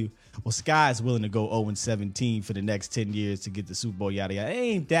will tell you, well, Sky's willing to go 0-17 for the next 10 years to get the Super Bowl, yada, yada. It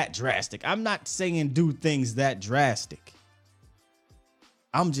ain't that drastic. I'm not saying do things that drastic.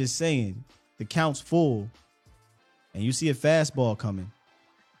 I'm just saying the count's full and you see a fastball coming.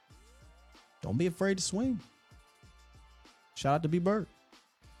 Don't be afraid to swing. Shout out to B. Bird.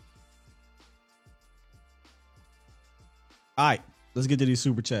 All right, let's get to these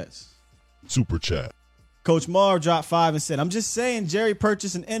super chats. Super chat. Coach Marv dropped 5 and said, I'm just saying Jerry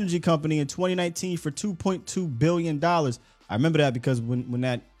purchased an energy company in 2019 for $2.2 billion. I remember that because when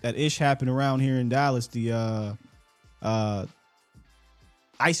that ish happened around here in Dallas, the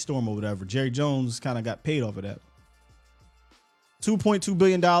ice storm or whatever, Jerry Jones kind of got paid off of that. $2.2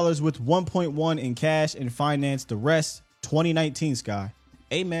 billion with 1.1 in cash and finance. The rest, 2019, Sky.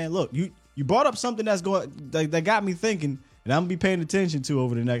 Hey, man, look, you brought up something that got me thinking, and I'm gonna be paying attention to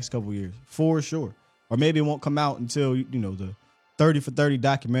over the next couple of years for sure. Or maybe it won't come out until the 30 for 30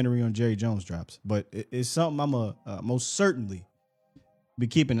 documentary on Jerry Jones drops. But it's something I'm most certainly be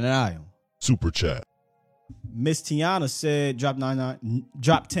keeping an eye on. Super chat. Miss Tiana said,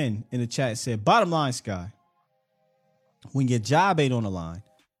 drop 10 in the chat, said, bottom line, Sky, when your job ain't on the line,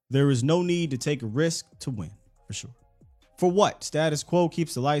 there is no need to take a risk to win, for sure. For what? Status quo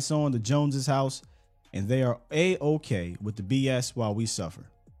keeps the lights on the Joneses' house, and they are A-okay with the BS while we suffer.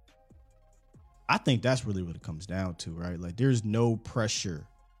 I think that's really what it comes down to, right? Like, there's no pressure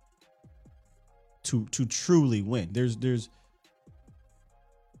to truly win. There's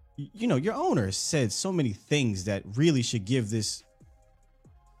your owner has said so many things that really should give the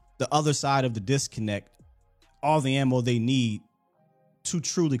other side of the disconnect all the ammo they need to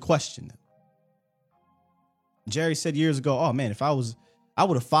truly question them. Jerry said years ago, oh man, I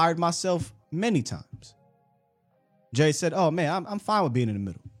would have fired myself many times. Jerry said, oh man, I'm fine with being in the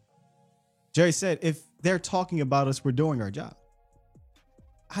middle. Jerry said, if they're talking about us, we're doing our job.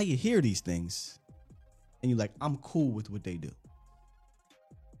 How you hear these things and you're like, I'm cool with what they do.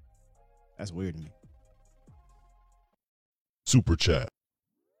 That's weird to me. Super chat.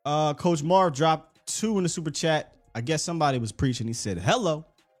 Coach Marv dropped 2 in the super chat. I guess somebody was preaching. He said, hello.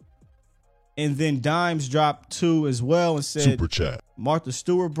 And then Dimes dropped 2 as well and said, super chat. Martha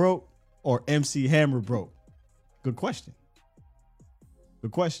Stewart broke or MC Hammer broke? Good question.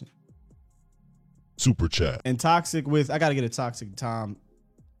 Good question. Super chat. And Toxic I got to get a Toxic Tom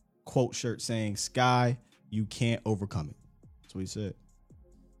quote shirt saying, Sky, you can't overcome it. That's what he said.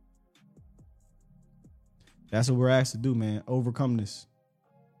 That's what we're asked to do, man. Overcome this.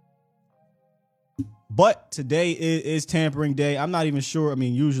 But today is tampering day. I'm not even sure. I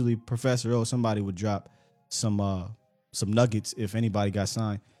mean, usually Professor O, somebody would drop some nuggets if anybody got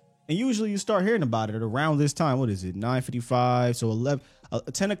signed. And usually you start hearing about it at around this time. What is it? 9:55. So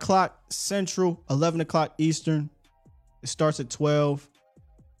 10 o'clock Central, 11 o'clock Eastern. It starts at 12.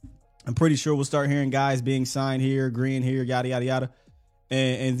 I'm pretty sure we'll start hearing guys being signed here, agreeing here, yada, yada, yada.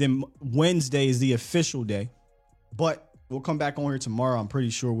 And then Wednesday is the official day. But we'll come back on here tomorrow. I'm pretty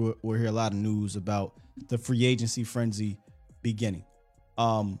sure we'll hear a lot of news about the free agency frenzy beginning.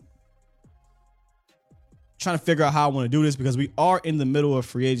 Trying to figure out how I want to do this because we are in the middle of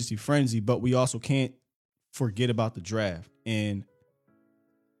free agency frenzy, but we also can't forget about the draft. And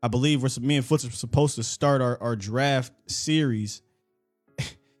I believe me and Foots are supposed to start our draft series.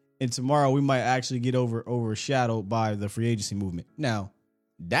 And tomorrow we might actually get overshadowed by the free agency movement. Now,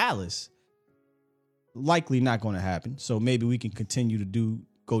 Dallas, likely not going to happen. So maybe we can continue to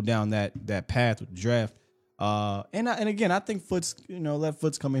go down that path with the draft. And again, I think Foots, let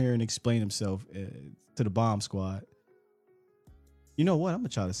Foots come in here and explain himself to the Bomb Squad. You know what? I'm gonna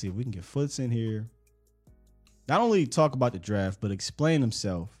try to see if we can get Foots in here. Not only talk about the draft, but explain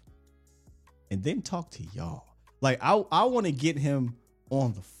himself, and then talk to y'all. Like I want to get him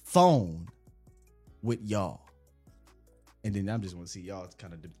on the phone with y'all, and then I'm just want to see y'all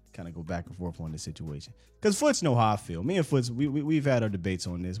kind of go back and forth on this situation. Because Foots know how I feel. Me and Foots, we've had our debates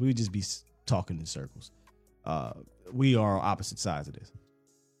on this. We would just be talking in circles. We are on opposite sides of this.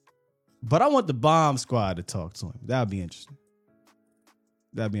 But I want the Bomb Squad to talk to him. That'd be interesting.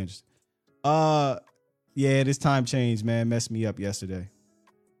 Yeah, this time change, man, messed me up yesterday.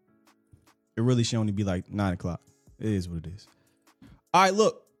 It really should only be like 9 o'clock. It is what it is. All right,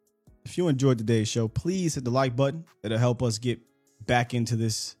 look. If you enjoyed today's show, please hit the like button. It'll help us get back into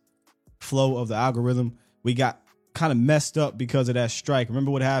this flow of the algorithm. We got kind of messed up because of that strike. Remember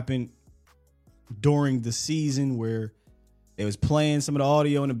what happened during the season where it was playing some of the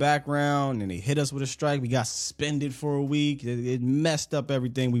audio in the background and they hit us with a strike. We got suspended for a week. It messed up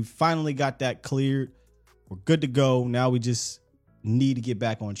everything. We finally got that cleared. We're good to go. Now we just need to get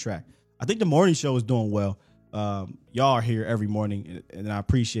back on track. I think the morning show is doing well. Y'all are here every morning, and I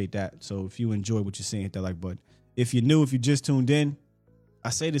appreciate that. So if you enjoy what you're seeing, hit that like button. If you're new, if you just tuned in,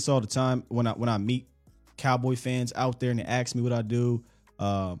 I say this all the time when I meet Cowboy fans out there and they ask me what I do.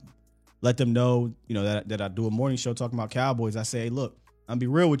 Let them know, that I do a morning show talking about Cowboys. I say, hey, look, I'm be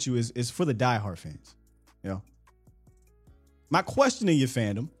real with you. Is for the diehard fans. My question in your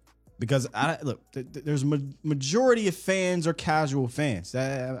fandom, because there's majority of fans are casual fans.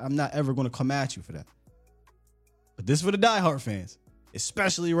 I'm not ever going to come at you for that. But this is for the diehard fans,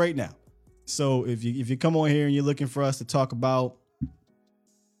 especially right now. So if you come on here and you're looking for us to talk about,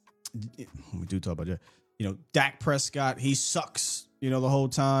 we do talk about that, Dak Prescott, he sucks, the whole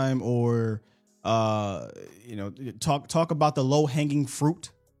time, or talk about the low hanging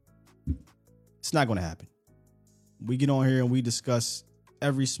fruit. It's not going to happen. We get on here and we discuss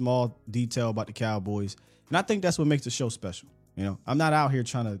every small detail about the Cowboys, And I think that's what makes the show special. You know, I'm not out here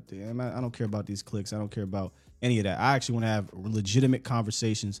trying to, I don't care about these clicks. I don't care about any of that. I actually want to have legitimate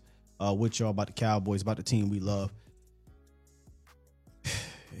conversations with y'all about the Cowboys, about the team we love.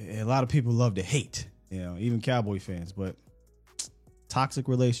 A lot of people love to hate, you know, even Cowboy fans, but toxic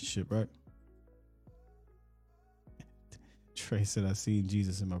relationship, right? Trey said, I seen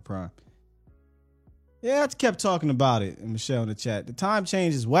Jesus in my prime. Yeah, I kept talking about it. And Michelle in the chat. The time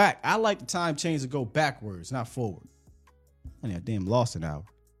change is whack. I like the time change to go backwards, not forward. I damn lost an hour.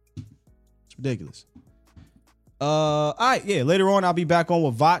 It's ridiculous. All right, yeah. Later on, I'll be back on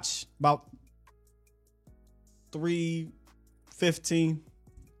with Vach about 3:15.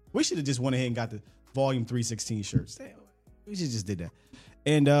 We should have just went ahead and got the volume 316 shirts. Damn, we should just did that.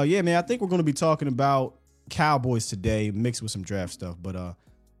 And yeah, man, I think we're going to be talking about Cowboys today, mixed with some draft stuff. But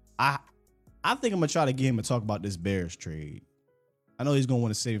I think I'm gonna try to get him to talk about this Bears trade. I know he's gonna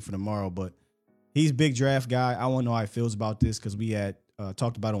want to save it for tomorrow, but he's a big draft guy. I want to know how he feels about this because we had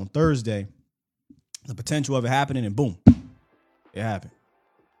talked about it on Thursday, the potential of it happening, and boom, it happened.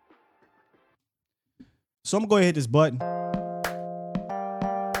 So I'm gonna go ahead and hit this button.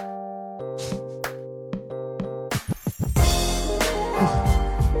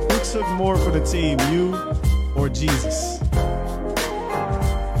 Who took more for the team, you or Jesus?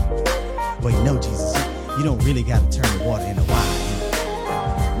 Wait, no, Jesus. You don't really got to turn the water into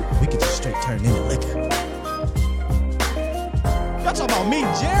wine. We could just straight turn it into liquor. Y'all talking about me?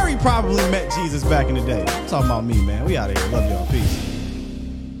 Jerry probably met Jesus back in the day. I'm talking about me, man. We out of here. Love y'all. Peace.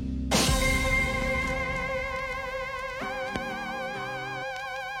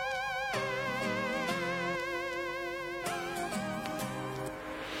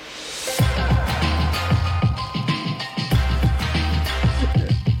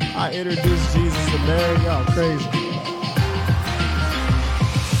 I introduced Jesus to Mary. Y'all crazy.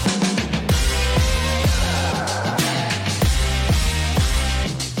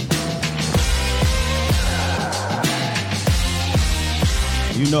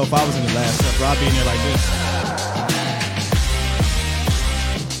 You know, if I was in the Last Supper, I'd be in there like this.